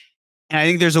would. And I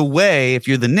think there's a way, if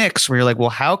you're the Knicks, where you're like, well,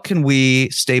 how can we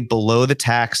stay below the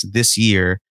tax this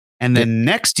year? And then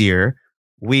next year,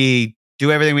 we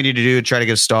do everything we need to do to try to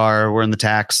get a star. We're in the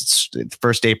tax. It's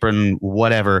first apron,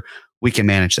 whatever. We can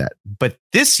manage that. But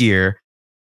this year,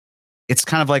 it's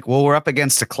kind of like, well, we're up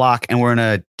against the clock and we're in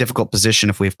a difficult position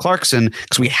if we have Clarkson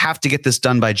because we have to get this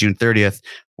done by June 30th.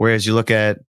 Whereas you look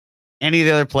at any of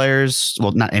the other players,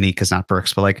 well, not any because not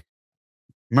Burks, but like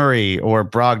Murray or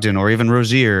Brogdon or even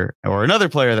Rozier or another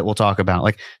player that we'll talk about,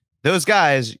 like those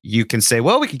guys, you can say,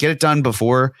 well, we can get it done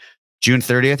before June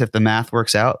 30th if the math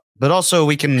works out, but also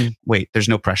we can wait. There's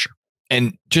no pressure.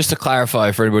 And just to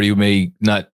clarify for anybody who may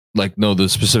not know the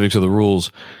specifics of the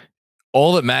rules,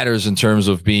 all that matters in terms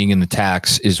of being in the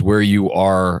tax is where you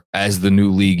are as the new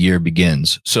league year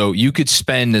begins. So you could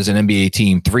spend as an NBA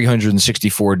team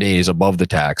 364 days above the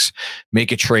tax,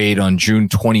 make a trade on June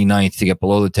 29th to get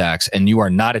below the tax, and you are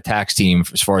not a tax team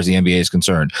as far as the NBA is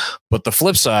concerned. But the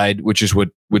flip side, which is what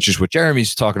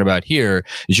Jeremy's talking about here,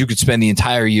 is you could spend the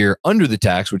entire year under the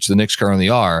tax, which the Knicks currently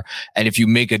are. And if you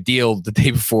make a deal the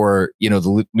day before,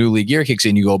 the new league year kicks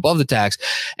in, you go above the tax.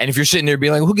 And if you're sitting there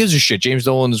being like, who gives a shit? James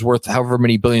Dolan is worth however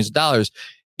many billions of dollars.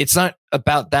 It's not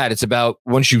about that. It's about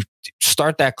once you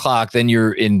start that clock, then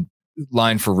you're in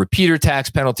line for repeater tax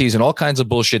penalties and all kinds of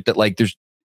bullshit that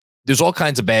there's all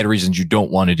kinds of bad reasons you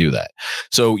don't want to do that.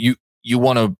 So you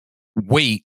want to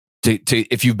wait to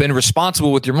if you've been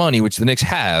responsible with your money, which the Knicks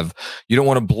have, you don't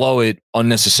want to blow it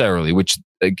unnecessarily, which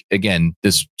again,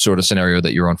 this sort of scenario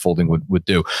that you're unfolding would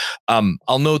do.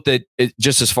 I'll note that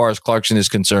just as far as Clarkson is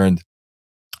concerned,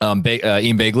 Ian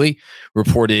Begley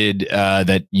reported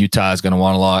that Utah is going to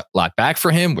want a lot back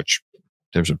for him, which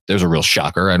there's a real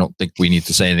shocker. I don't think we need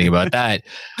to say anything about that.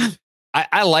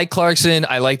 I like Clarkson.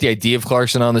 I like the idea of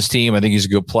Clarkson on this team. I think he's a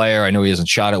good player. I know he hasn't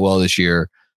shot it well this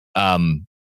year.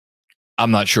 I'm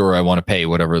not sure I want to pay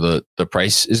whatever the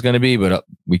price is going to be, but I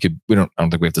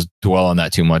don't think we have to dwell on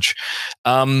that too much.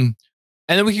 And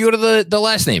then we can go to the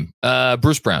last name,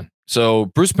 Bruce Brown. So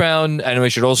Bruce Brown, I know I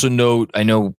should also note, I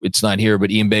know it's not here, but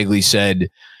Ian Begley said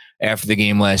after the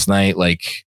game last night,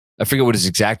 like, I forget what his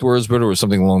exact words, but it was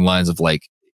something along the lines of like,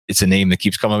 it's a name that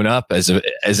keeps coming up as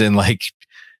in like,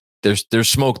 there's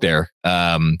smoke there.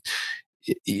 I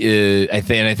think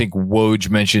Woj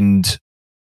mentioned,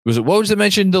 was it Woj that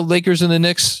mentioned the Lakers and the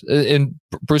Knicks in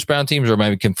Bruce Brown teams, or am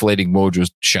I conflating Woj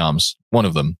with Shams? One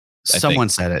of them. Someone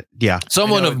said it. Yeah.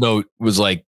 Someone of note was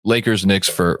like Lakers, Knicks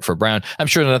for Brown. I'm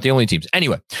sure they're not the only teams.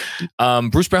 Anyway,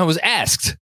 Bruce Brown was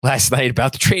asked last night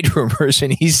about the trade rumors,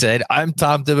 and he said, I'm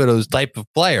Tom Thibodeau's type of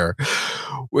player,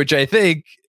 which I think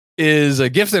is a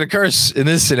gift and a curse in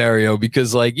this scenario,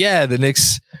 because like, yeah, the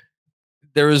Knicks,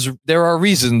 there are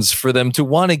reasons for them to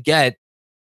want to get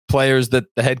players that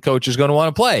the head coach is going to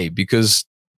want to play, because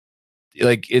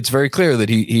like it's very clear that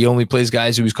he only plays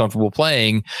guys who he's comfortable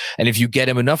playing. And if you get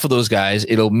him enough of those guys,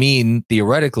 it'll mean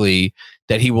theoretically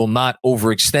that he will not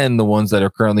overextend the ones that are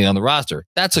currently on the roster.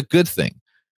 That's a good thing.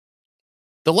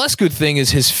 The less good thing is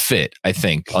his fit, I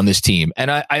think, on this team. And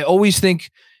I always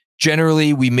think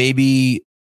generally we maybe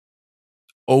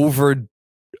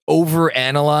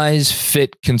overanalyze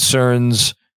fit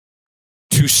concerns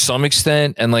to some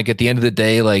extent. And like at the end of the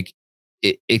day, like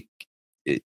it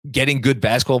getting good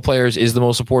basketball players is the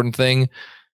most important thing.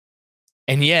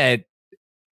 And yet,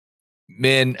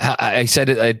 man, I said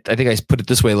it. I think I put it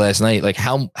this way last night. Like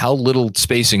how little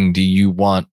spacing do you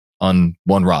want on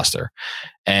one roster?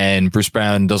 And Bruce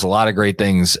Brown does a lot of great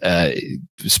things.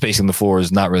 Spacing the floor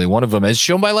is not really one of them, as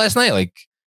shown by last night. Like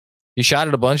he shot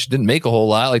it a bunch, didn't make a whole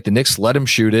lot. Like the Knicks let him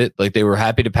shoot it. Like they were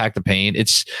happy to pack the paint.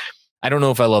 I don't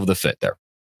know if I love the fit there.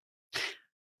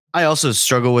 I also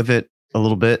struggle with it a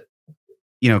little bit.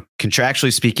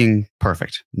 Contractually speaking,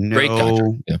 perfect. Great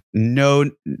contract. Yeah. No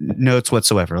notes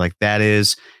whatsoever. Like that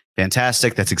is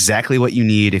fantastic. That's exactly what you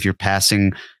need if you're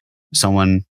passing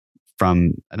someone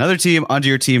from another team onto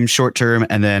your team short term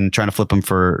and then trying to flip them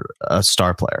for a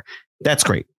star player. That's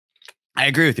great. I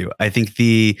agree with you. I think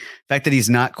the fact that he's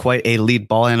not quite a lead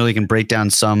ball handler, he can break down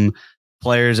some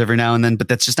players every now and then, but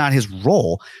that's just not his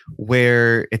role,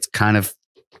 where it's kind of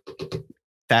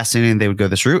fascinating they would go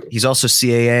this route. He's also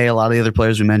CAA. A lot of the other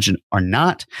players we mentioned are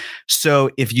not. So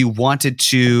if you wanted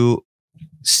to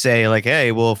say like,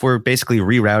 hey, well, if we're basically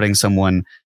rerouting someone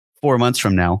 4 months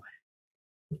from now,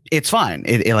 it's fine.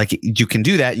 Like you can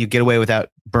do that. You get away without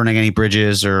burning any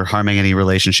bridges or harming any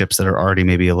relationships that are already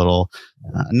maybe a little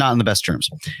not in the best terms.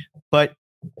 But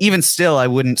even still, I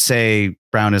wouldn't say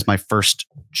Brown is my first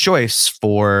choice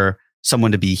for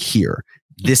someone to be here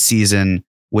this season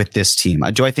with this team.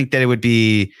 Do I think that it would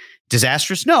be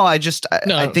disastrous? No, I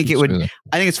think it would.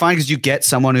 I think it's fine because you get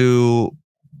someone who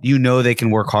they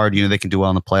can work hard, they can do well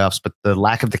in the playoffs, but the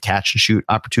lack of the catch and shoot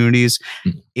opportunities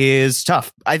is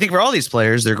tough. I think for all these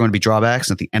players, there are going to be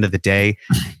drawbacks. At the end of the day,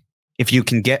 if you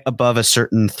can get above a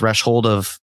certain threshold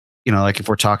of, like if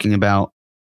we're talking about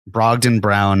Brogdon,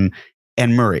 Brown,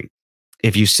 and Murray,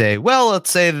 if you say, well, let's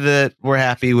say that we're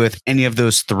happy with any of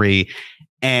those three,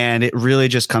 and it really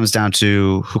just comes down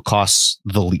to who costs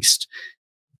the least.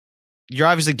 You're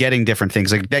obviously getting different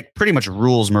things. Like that pretty much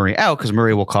rules Murray out because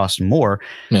Murray will cost more.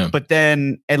 Yeah. But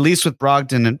then at least with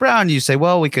Brogdon and Brown, you say,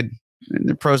 well, we could,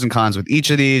 the pros and cons with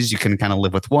each of these. You can kind of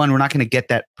live with one. We're not going to get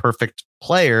that perfect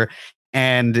player.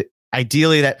 And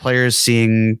ideally that player is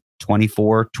seeing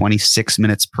 24, 26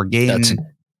 minutes per game. That's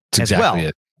exactly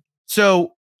it.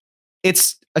 So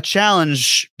it's a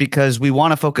challenge because we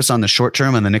want to focus on the short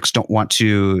term and the Knicks don't want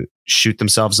to shoot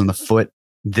themselves in the foot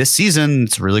this season.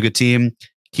 It's a really good team.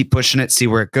 Keep pushing it, see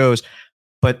where it goes.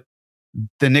 But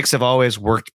the Knicks have always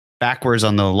worked backwards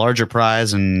on the larger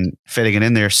prize and fitting it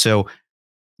in there. So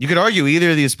you could argue either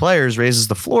of these players raises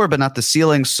the floor, but not the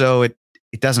ceiling. So it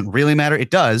doesn't really matter. It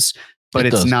does, but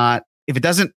it's not, if it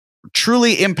doesn't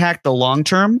truly impact the long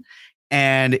term,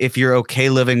 and if you're okay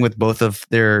living with both of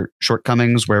their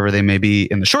shortcomings, wherever they may be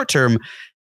in the short term,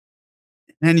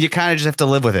 then you kind of just have to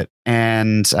live with it.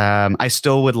 And I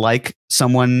still would like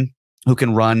someone who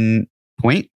can run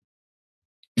point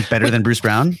better than Bruce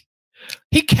Brown.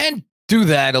 He can do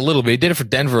that a little bit. He did it for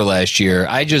Denver last year.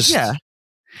 This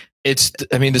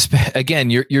again,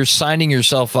 you're signing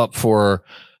yourself up for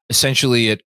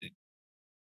essentially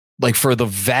like for the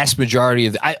vast majority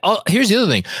of here's the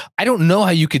other thing. I don't know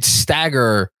how you could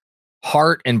stagger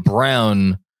Hart and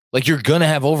Brown. Like you're going to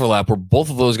have overlap where both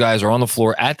of those guys are on the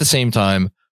floor at the same time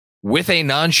with a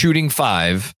non-shooting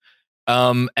five.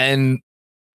 And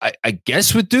I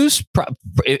guess with Deuce,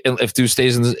 if Deuce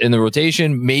stays in the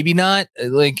rotation, maybe not.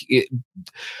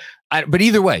 But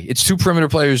either way, it's two perimeter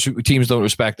players who teams don't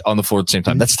respect on the floor at the same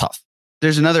time. That's tough.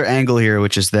 There's another angle here,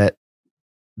 which is that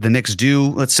the Knicks do,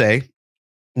 let's say,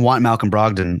 want Malcolm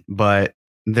Brogdon, but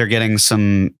they're getting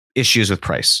some issues with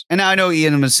price. And now I know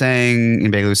Ian was saying,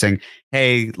 and Bagley was saying,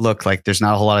 hey, look, like there's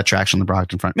not a whole lot of traction on the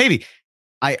Brogdon front. Maybe.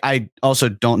 I also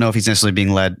don't know if he's necessarily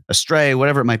being led astray,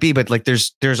 whatever it might be, but like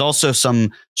there's also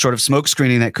some sort of smoke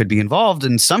screening that could be involved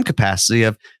in some capacity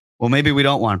of, well, maybe we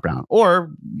don't want Brown,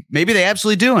 or maybe they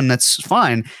absolutely do, and that's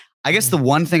fine. I guess the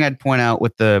one thing I'd point out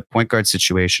with the point guard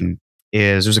situation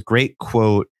is there's a great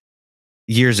quote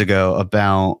years ago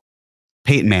about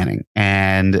Peyton Manning.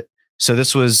 And so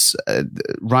this was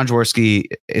Ron Jaworski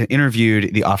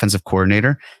interviewed the offensive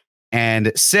coordinator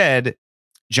and said,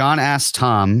 John asked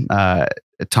Tom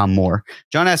Moore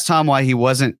why he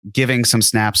wasn't giving some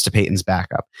snaps to Peyton's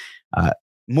backup.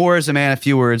 Moore is a man of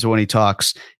few words, but when he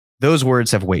talks, those words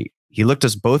have weight. He looked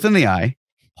us both in the eye,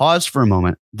 paused for a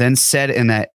moment, then said in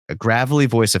that gravelly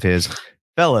voice of his,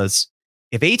 fellas,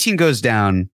 if 18 goes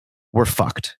down, we're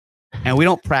fucked. And we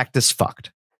don't practice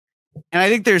fucked. And I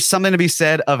think there's something to be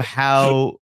said of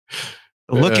how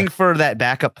looking for that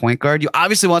backup point guard. You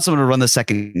obviously want someone to run the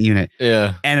second unit.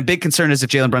 Yeah. And a big concern is if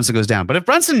Jalen Brunson goes down. But if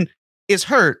Brunson is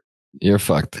hurt, you're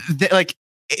fucked.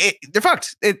 They're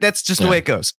fucked. That's just the way it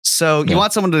goes. So you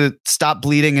want someone to stop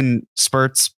bleeding in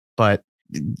spurts, but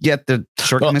get the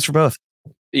shortcomings for both.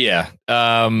 Yeah.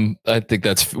 I think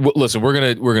listen, we're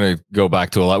going to go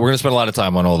back to a lot. We're going to spend a lot of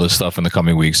time on all this stuff in the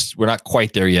coming weeks. We're not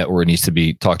quite there yet where it needs to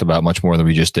be talked about much more than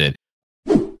we just did.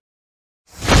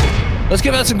 Let's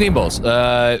give out some game balls.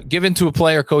 Given to a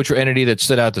player, coach, or entity that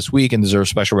stood out this week and deserves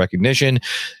special recognition.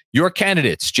 Your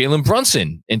candidates: Jalen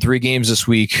Brunson in 3 games this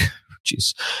week.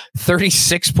 Jeez,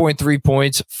 36.3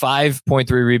 points, 5.3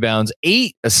 rebounds,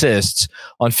 8 assists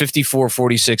on 54,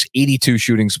 46, 82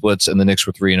 shooting splits, and the Knicks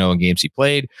were 3-0 in games he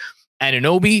played.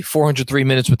 Anunoby, 403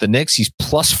 minutes with the Knicks. He's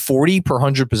plus 40 per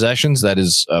 100 possessions. That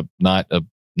is not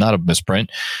a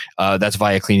misprint. That's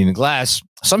via cleaning the glass.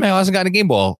 Somehow hasn't gotten a game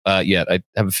ball yet. I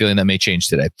have a feeling that may change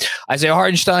today. Isaiah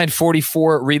Hartenstein,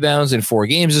 44 rebounds in 4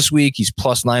 games this week. He's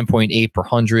plus 9.8 per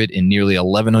 100 in nearly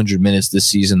 1,100 minutes this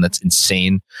season. That's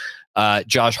insane.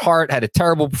 Josh Hart had a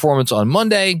terrible performance on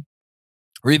Monday.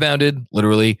 Rebounded,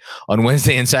 literally, on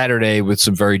Wednesday and Saturday with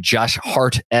some very Josh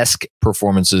Hart-esque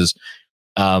performances.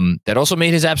 That also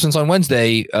made his absence on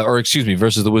Wednesday,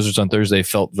 versus the Wizards on Thursday,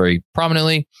 felt very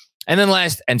prominently. And then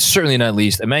last, and certainly not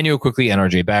least, Emmanuel Quickley and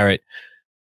RJ Barrett.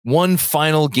 One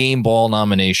final game ball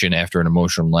nomination after an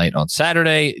emotional night on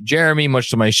Saturday. Jeremy,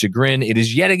 much to my chagrin, it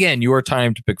is yet again your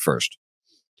time to pick first.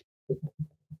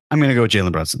 I'm going to go with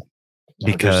Jalen Brunson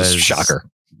because shocker.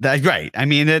 Right. I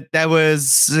mean,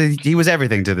 he was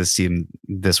everything to this team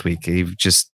this week. He was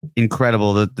just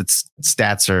incredible. The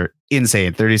stats are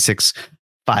insane. 36,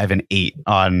 5, and 8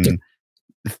 on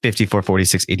 54,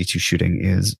 46, 82 shooting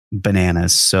is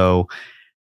bananas. So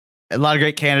a lot of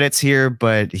great candidates here,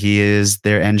 but he is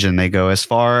their engine. They go as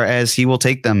far as he will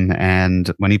take them.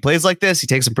 And when he plays like this, he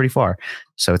takes them pretty far.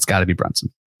 So it's got to be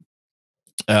Brunson.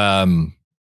 One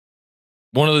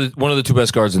of the 2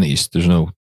 best guards in the East. There's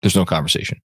no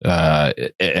conversation.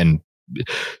 And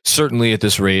certainly at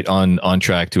this rate on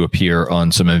track to appear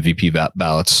on some MVP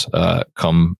ballots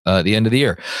come the end of the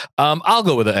year. I'll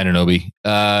go with the Anunoby.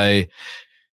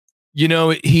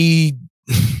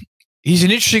 He's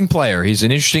an interesting player. He's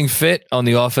an interesting fit on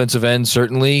the offensive end.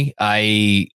 Certainly,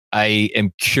 I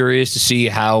am curious to see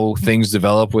how things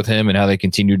develop with him and how they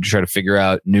continue to try to figure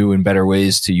out new and better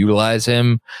ways to utilize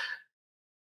him.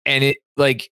 And it,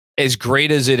 like, as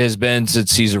great as it has been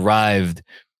since he's arrived,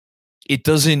 it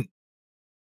doesn't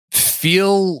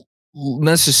feel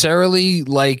necessarily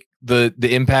like the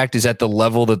impact is at the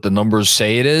level that the numbers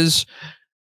say it is.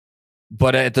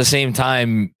 But at the same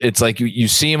time, it's like you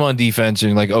see him on defense and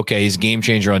you're like, okay, he's a game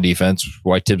changer on defense.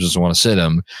 Why Tibbs doesn't want to sit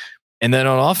him. And then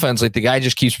on offense, like, the guy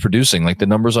just keeps producing. Like, the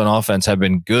numbers on offense have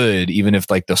been good, even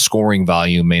if like the scoring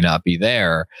volume may not be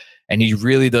there. And he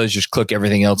really does just click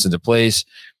everything else into place.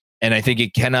 And I think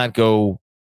it cannot go,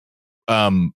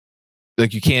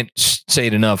 like, you can't say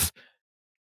it enough.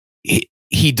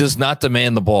 He does not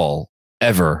demand the ball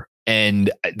ever.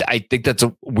 And I think that's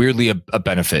weirdly a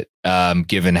benefit,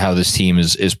 given how this team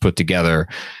is put together.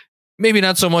 Maybe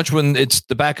not so much when it's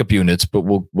the backup units, but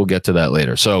we'll get to that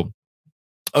later. So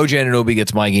OG Anunoby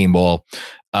gets my game ball.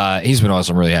 He's been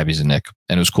awesome. I'm really happy he's a Knick,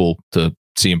 and it was cool to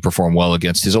see him perform well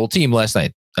against his old team last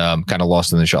night. Kind of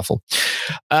lost in the shuffle.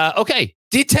 Okay,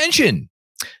 detention.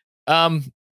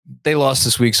 They lost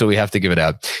this week, so we have to give it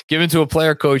out. Given to a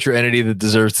player, coach, or entity that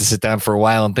deserves to sit down for a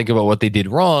while and think about what they did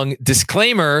wrong.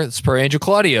 Disclaimer, it's per Andrew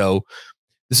Claudio.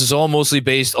 This is all mostly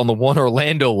based on the one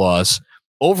Orlando loss.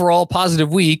 Overall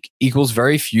positive week equals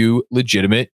very few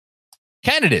legitimate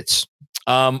candidates.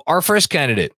 Our first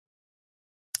candidate,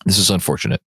 this is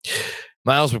unfortunate.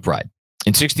 Miles McBride.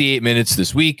 In 68 minutes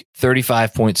this week,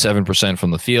 35.7%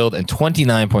 from the field and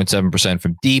 29.7%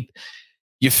 from deep.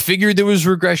 You figured there was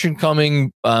regression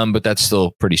coming, but that's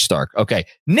still pretty stark. Okay,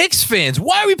 Knicks fans.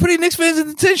 Why are we putting Knicks fans in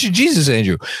detention? Jesus,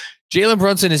 Andrew. Jalen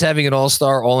Brunson is having an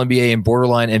all-star, all-NBA, and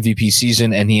borderline MVP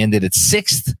season, and he ended at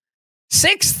sixth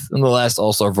in the last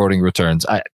all-star voting returns.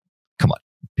 Come on.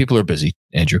 People are busy,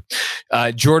 Andrew.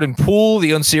 Jordan Poole,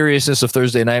 the unseriousness of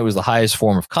Thursday night was the highest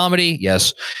form of comedy.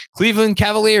 Yes. Cleveland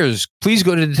Cavaliers, please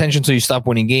go to detention so you stop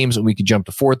winning games and we can jump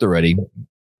to 4th already.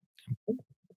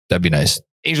 That'd be nice.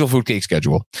 Angel Food Cake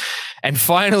schedule. And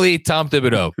finally, Tom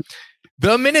Thibodeau.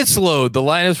 The minutes load, the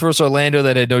lineups versus Orlando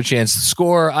that had no chance to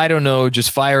score. I don't know.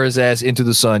 Just fire his ass into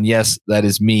the sun. Yes, that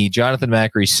is me, Jonathan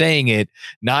Macri, saying it,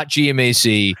 not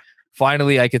GMAC.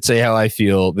 Finally, I could say how I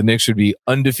feel. The Knicks would be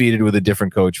undefeated with a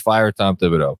different coach. Fire Tom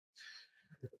Thibodeau.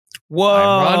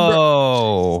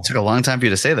 Whoa. It took a long time for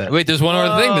you to say that. Wait, there's one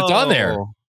other thing that's on there.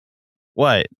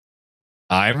 What?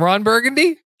 I'm Ron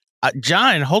Burgundy.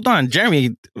 John, hold on.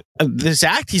 Jeremy, this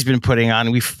act he's been putting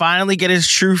on, we finally get his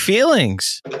true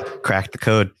feelings. Crack the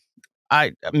code.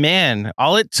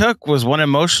 All it took was one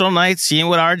emotional night seeing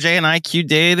what RJ and IQ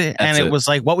did, and it was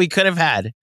like what we could have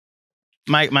had.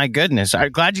 My goodness.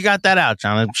 I'm glad you got that out,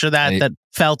 John. I'm sure that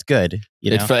felt good.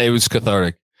 It was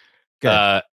cathartic.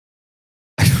 Good.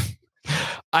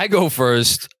 I go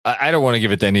first. I don't want to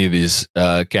give it to any of these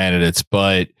candidates,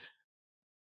 but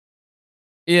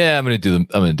yeah, I'm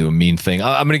gonna do a mean thing.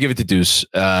 I'm gonna give it to Deuce,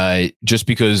 just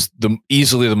because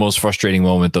easily the most frustrating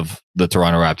moment of the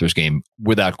Toronto Raptors game,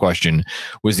 without question,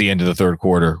 was the end of the third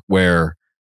quarter, where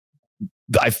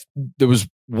there was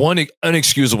one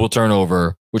unexcusable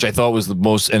turnover, which I thought was the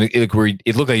most, and it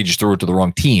looked like he just threw it to the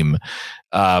wrong team.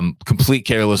 Complete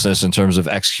carelessness in terms of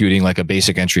executing like a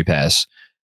basic entry pass.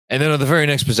 And then on the very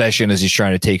next possession, as he's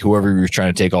trying to take whoever he was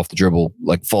trying to take off the dribble,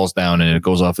 like falls down and it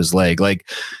goes off his leg. Like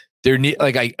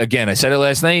I said it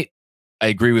last night. I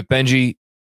agree with Benji.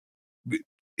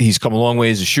 He's come a long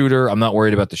way as a shooter. I'm not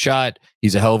worried about the shot.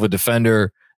 He's a hell of a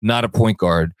defender, not a point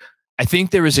guard. I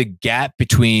think there is a gap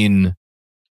between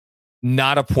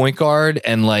not a point guard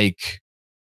and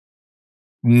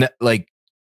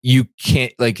you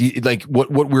can't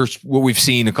what we've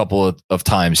seen a couple of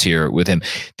times here with him.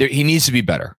 He needs to be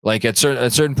better. Like at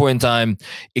a certain point in time,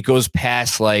 it goes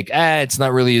past it's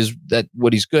not really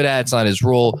what he's good at. It's not his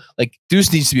role. Like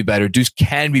Deuce needs to be better. Deuce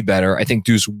can be better. I think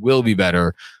Deuce will be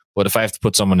better. But if I have to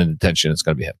put someone in detention, it's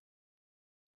going to be him.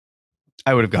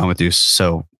 I would have gone with Deuce,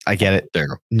 so I get it.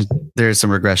 There you go. There's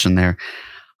some regression there.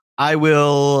 I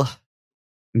will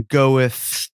go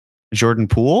with Jordan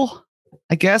Poole,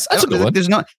 I guess. That's a good one. There's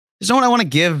no one I want to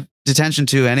give detention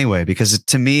to anyway, because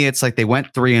to me, it's like they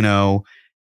went 3-0.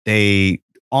 They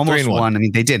almost won. I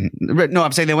mean, they didn't. No,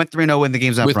 I'm saying they went 3-0 when the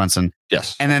game's without Brunson.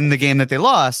 Yes. And then the game that they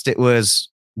lost, it was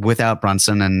without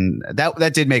Brunson. And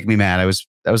that did make me mad.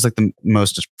 That was like the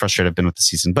most frustrated I've been with the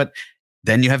season. But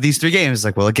then you have these 3 games.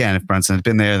 Like, well, again, if Brunson had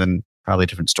been there, then probably a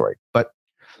different story. But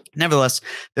nevertheless,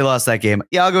 they lost that game.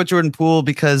 Yeah, I'll go with Jordan Poole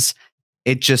because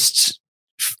it just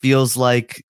feels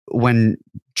like when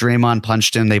Draymond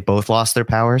punched him, they both lost their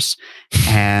powers.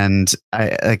 And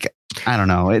I don't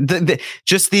know.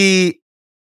 Just the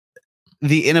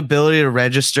inability to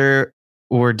register.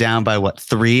 We're down by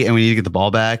 3, and we need to get the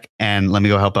ball back. And let me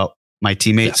go help out my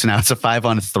teammates. Yeah. So now it's a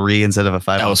 5-on-3 instead of a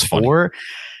 5-on-4.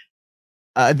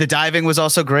 The diving was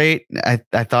also great. I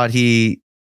thought he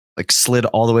slid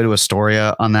all the way to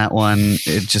Astoria on that one.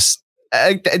 It just,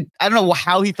 I don't know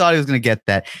how he thought he was going to get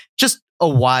that. Just a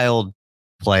wild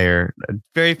player.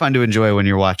 Very fun to enjoy when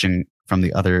you're watching from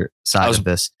the other side of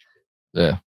this.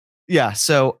 Yeah. Yeah.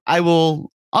 So I'll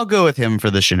go with him for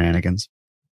the shenanigans.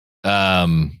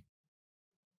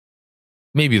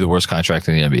 Maybe the worst contract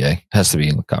in the NBA has to be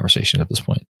in the conversation at this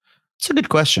point. It's a good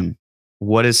question.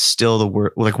 What is still the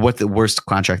worst? What the worst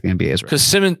contract in the NBA is? Because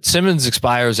Simmons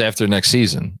expires after next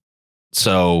season,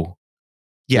 so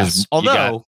yes.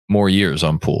 Although more years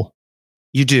on Poole,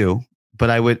 you do.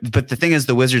 But the thing is,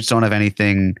 the Wizards don't have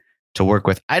anything to work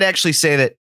with. I'd actually say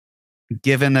that,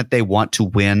 given that they want to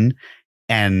win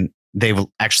and they've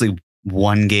actually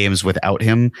won games without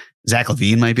him, Zach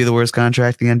LaVine might be the worst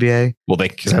contract in the NBA. Well, they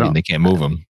can't move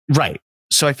him. Right.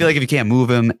 So I feel like if you can't move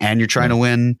him and you're trying to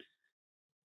win,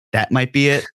 that might be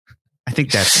it. I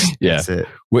think that's it.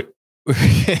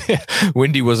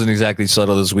 Wendy wasn't exactly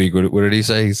subtle this week. What did he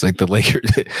say? He's like, the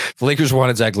Lakers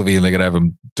wanted Zach LaVine. They could have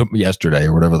him yesterday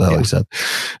or whatever the hell he said.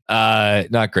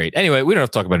 Not great. Anyway, we don't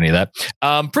have to talk about any of that.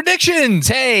 Predictions.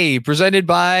 Hey, presented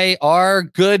by our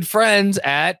good friends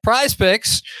at Prize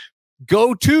Picks.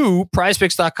 Go to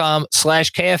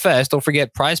prizepicks.com/KFS. Don't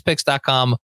forget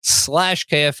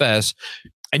prizepicks.com/KFS.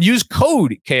 And use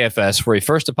code KFS for a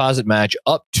first deposit match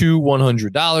up to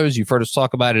 $100. You've heard us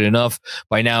talk about it enough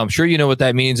by now. I'm sure you know what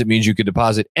that means. It means you could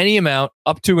deposit any amount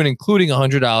up to and including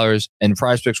 $100, and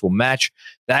PrizePicks will match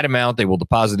that amount. They will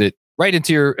deposit it right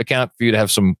into your account for you to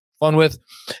have some fun with.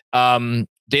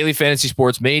 Daily fantasy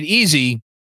sports made easy.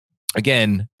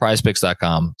 Again,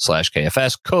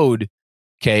 prizepicks.com/KFS, code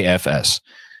KFS.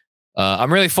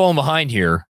 I'm really falling behind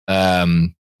here.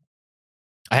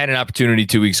 I had an opportunity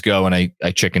 2 weeks ago and I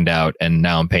chickened out, and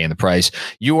now I'm paying the price.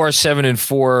 You are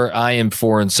 7-4. I am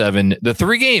 4-7. The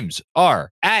 3 games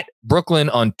are at Brooklyn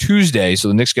on Tuesday. So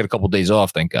the Knicks get a couple of days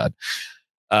off. Thank God.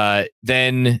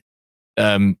 Then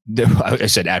I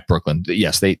said at Brooklyn.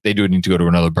 Yes, they do need to go to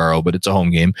another borough, but it's a home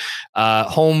game.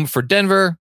 Home for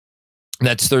Denver.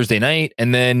 That's Thursday night.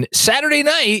 And then Saturday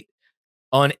night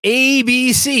on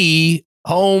ABC,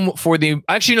 home for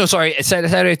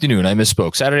Saturday afternoon. I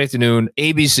misspoke. Saturday afternoon,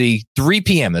 ABC, 3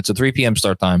 p.m. That's a 3 p.m.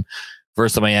 start time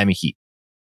versus the Miami Heat.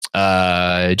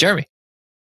 Jeremy.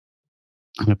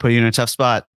 I'm going to put you in a tough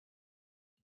spot.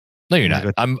 No, you're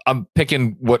not. I'm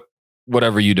picking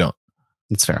whatever you don't.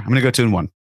 That's fair. I'm going to go 2-1.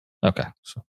 Okay.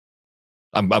 So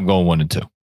I'm going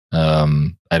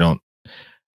 1-2. I don't.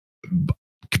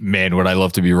 Man, would I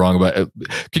love to be wrong about it.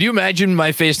 Could you imagine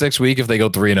my face next week if they go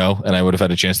 3-0 and I would have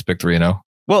had a chance to pick 3-0?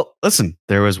 Well, listen,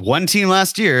 there was one team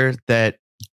last year that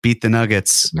beat the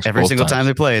Nuggets every single time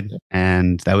they played,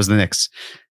 and that was the Knicks.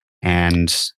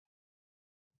 And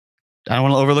I don't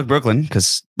want to overlook Brooklyn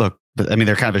because, look, I mean,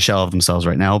 they're kind of a shell of themselves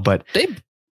right now, but they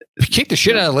kicked the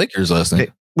shit out of Lakers last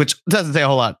night. Which doesn't say a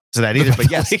whole lot to that either, but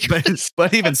yes,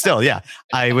 but even still, yeah,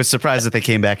 I was surprised that they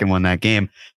came back and won that game.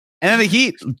 And then the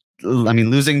Heat, I mean,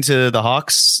 losing to the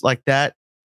Hawks like that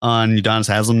on Udonis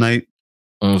Haslem night,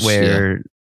 where,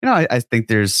 I think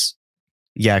there's,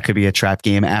 it could be a trap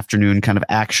game afternoon kind of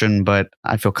action, but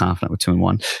I feel confident with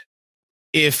 2-1.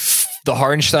 If the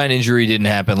Hartenstein injury didn't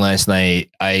happen last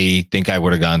night, I think I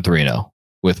would have gone 3-0.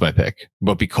 With my pick,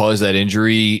 but because that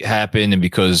injury happened and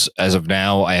because as of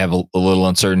now I have a little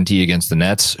uncertainty against the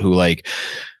Nets, who I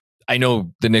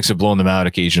know the Knicks have blown them out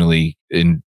occasionally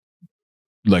in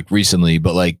recently,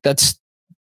 but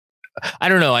I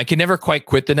don't know. I can never quite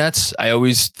quit the Nets. I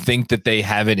always think that they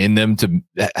have it in them to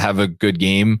have a good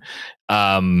game,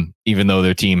 even though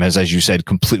their team has, as you said,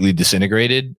 completely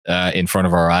disintegrated in front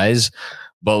of our eyes.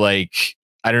 But I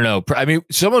don't know. I mean,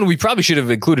 someone we probably should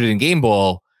have included in Game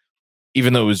Ball,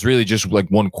 even though it was really just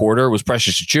one quarter, was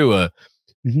Precious Achiuwa.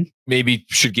 Mm-hmm. Maybe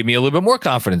should give me a little bit more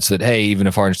confidence that, hey, even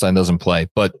if Hartenstein doesn't play,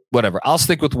 but whatever. I'll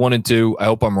stick with 1-2. I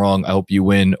hope I'm wrong. I hope you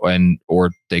win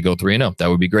or they go 3-0. That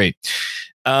would be great.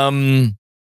 What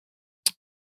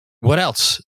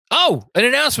else? Oh, an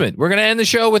announcement. We're going to end the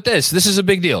show with this. This is a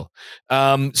big deal.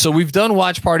 So we've done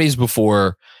watch parties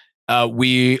before.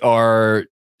 We are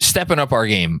stepping up our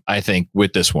game, I think,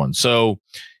 with this one. So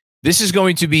this is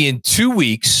going to be in 2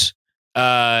 weeks.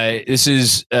 This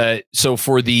is so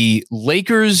for the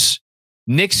Lakers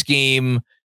Knicks game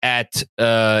at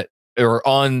or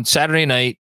on Saturday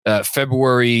night,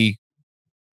 February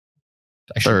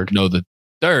 3rd. No, the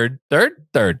third.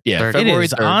 Yeah, third. February it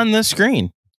is 3rd. On the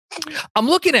screen. I'm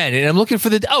looking at it. I'm looking for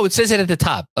it says it at the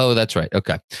top. Oh, that's right.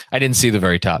 Okay, I didn't see the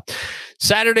very top.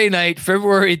 Saturday night,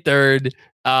 February 3rd.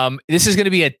 This is going to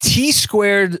be a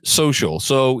T-Squared social.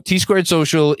 So T-Squared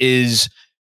social is.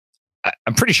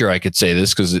 I'm pretty sure I could say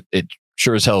this because it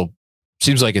sure as hell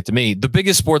seems like it to me. The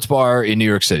biggest sports bar in New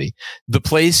York City. The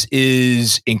place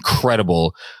is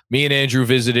incredible. Me and Andrew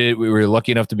visited. We were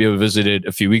lucky enough to be able to visit it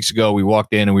a few weeks ago. We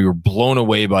walked in and we were blown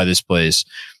away by this place.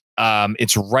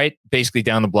 It's right basically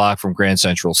down the block from Grand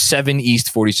Central, 7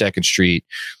 East 42nd Street.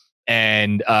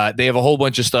 And they have a whole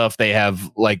bunch of stuff. They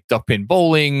have duck pin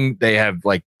bowling. They have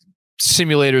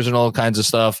simulators and all kinds of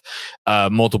stuff,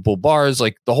 multiple bars,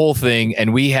 the whole thing.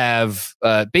 And we have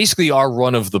basically our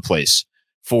run of the place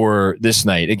for this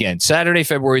night. Again, Saturday,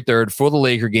 February 3rd for the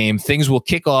Laker game. Things will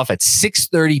kick off at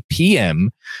 6:30 p.m.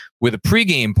 with a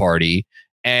pregame party.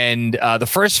 And the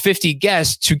first 50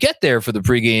 guests to get there for the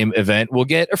pregame event will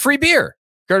get a free beer,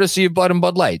 courtesy of Bud and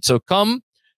Bud Light. So come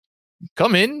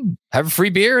in, have a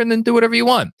free beer, and then do whatever you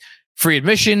want. Free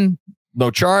admission, no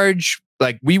charge.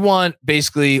 We want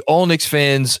basically all Knicks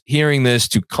fans hearing this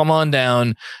to come on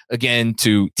down again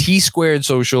to T-Squared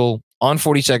Social on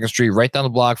 42nd Street, right down the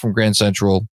block from Grand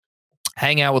Central.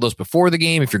 Hang out with us before the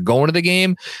game. If you're going to the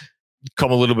game,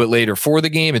 come a little bit later for the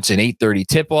game. It's an 8:30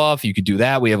 tip-off. You could do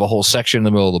that. We have a whole section in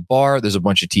the middle of the bar. There's a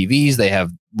bunch of TVs. They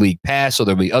have League Pass, so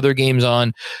there'll be other games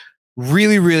on.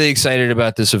 Really, really excited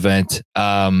about this event.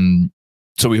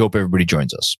 So we hope everybody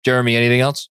joins us. Jeremy, anything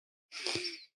else?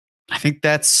 I think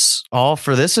that's all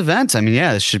for this event. I mean,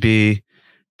 this should be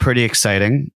pretty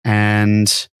exciting.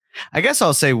 And I guess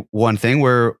I'll say one thing.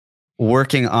 We're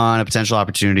working on a potential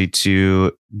opportunity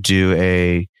to do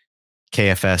a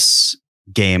KFS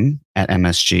game at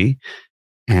MSG.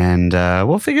 And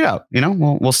we'll figure it out.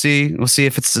 We'll see. We'll see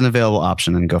if it's an available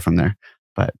option and go from there.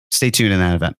 But stay tuned in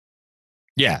that event.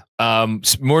 Yeah.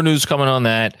 More news coming on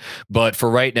that. But for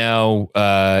right now,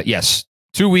 yes.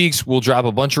 2 weeks, we'll drop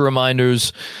a bunch of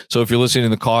reminders. So if you're listening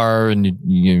in the car and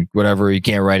you whatever, you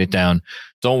can't write it down,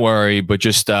 don't worry. But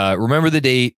just remember the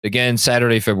date. Again,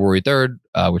 Saturday, February 3rd,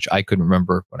 which I couldn't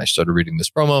remember when I started reading this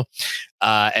promo.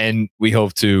 And we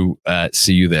hope to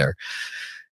see you there.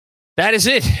 That is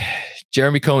it.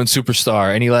 Jeremy Cohen,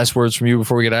 superstar. Any last words from you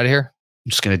before we get out of here? I'm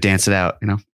just going to dance it out,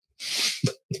 It's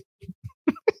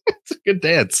a good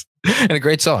dance and a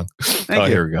great song. Thank you.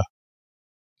 Here we go.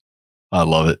 I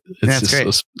love it. It's just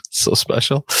great. So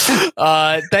special.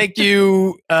 Thank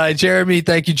you, Jeremy.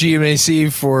 Thank you,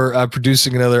 GMAC, for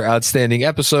producing another outstanding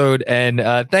episode. And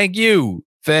thank you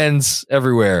fans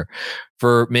everywhere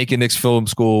for making Knicks Film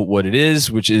School what it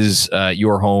is, which is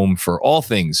your home for all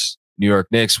things New York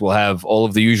Knicks. We'll have all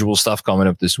of the usual stuff coming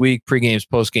up this week, pre-games,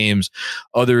 post-games,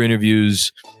 other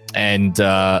interviews, and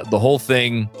the whole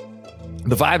thing.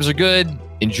 The vibes are good.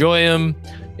 Enjoy them.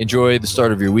 Enjoy the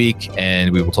start of your week,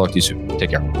 and we will talk to you soon.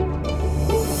 Take care.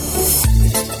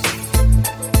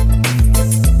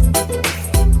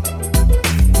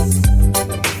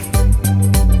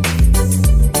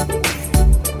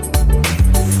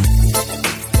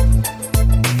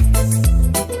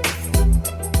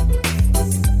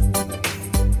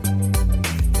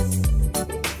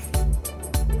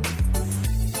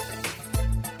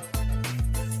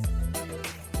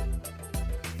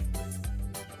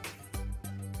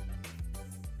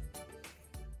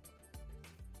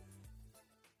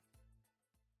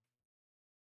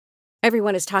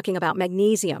 Everyone is talking about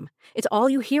magnesium. It's all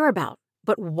you hear about.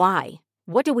 But why?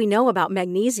 What do we know about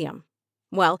magnesium?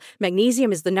 Well,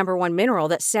 magnesium is the number one mineral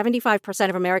that 75%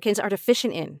 of Americans are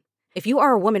deficient in. If you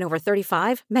are a woman over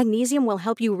 35, magnesium will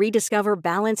help you rediscover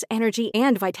balance, energy,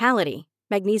 and vitality.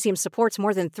 Magnesium supports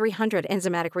more than 300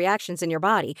 enzymatic reactions in your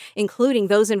body, including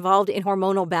those involved in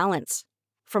hormonal balance.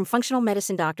 From functional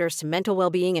medicine doctors to mental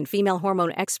well-being and female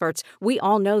hormone experts, we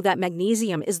all know that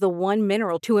magnesium is the one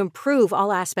mineral to improve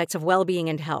all aspects of well-being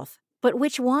and health. But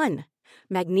which one?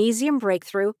 Magnesium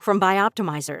Breakthrough from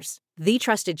Bioptimizers, the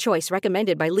trusted choice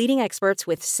recommended by leading experts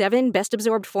with 7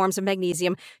 best-absorbed forms of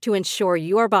magnesium to ensure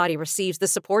your body receives the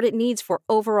support it needs for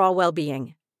overall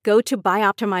well-being. Go to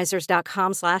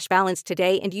bioptimizers.com/balance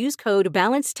today and use code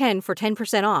BALANCE10 for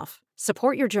 10% off.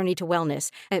 Support your journey to wellness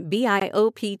at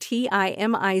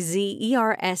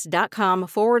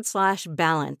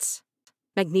bioptimizers.com/balance.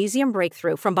 Magnesium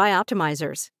Breakthrough from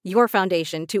Bioptimizers, your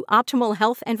foundation to optimal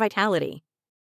health and vitality.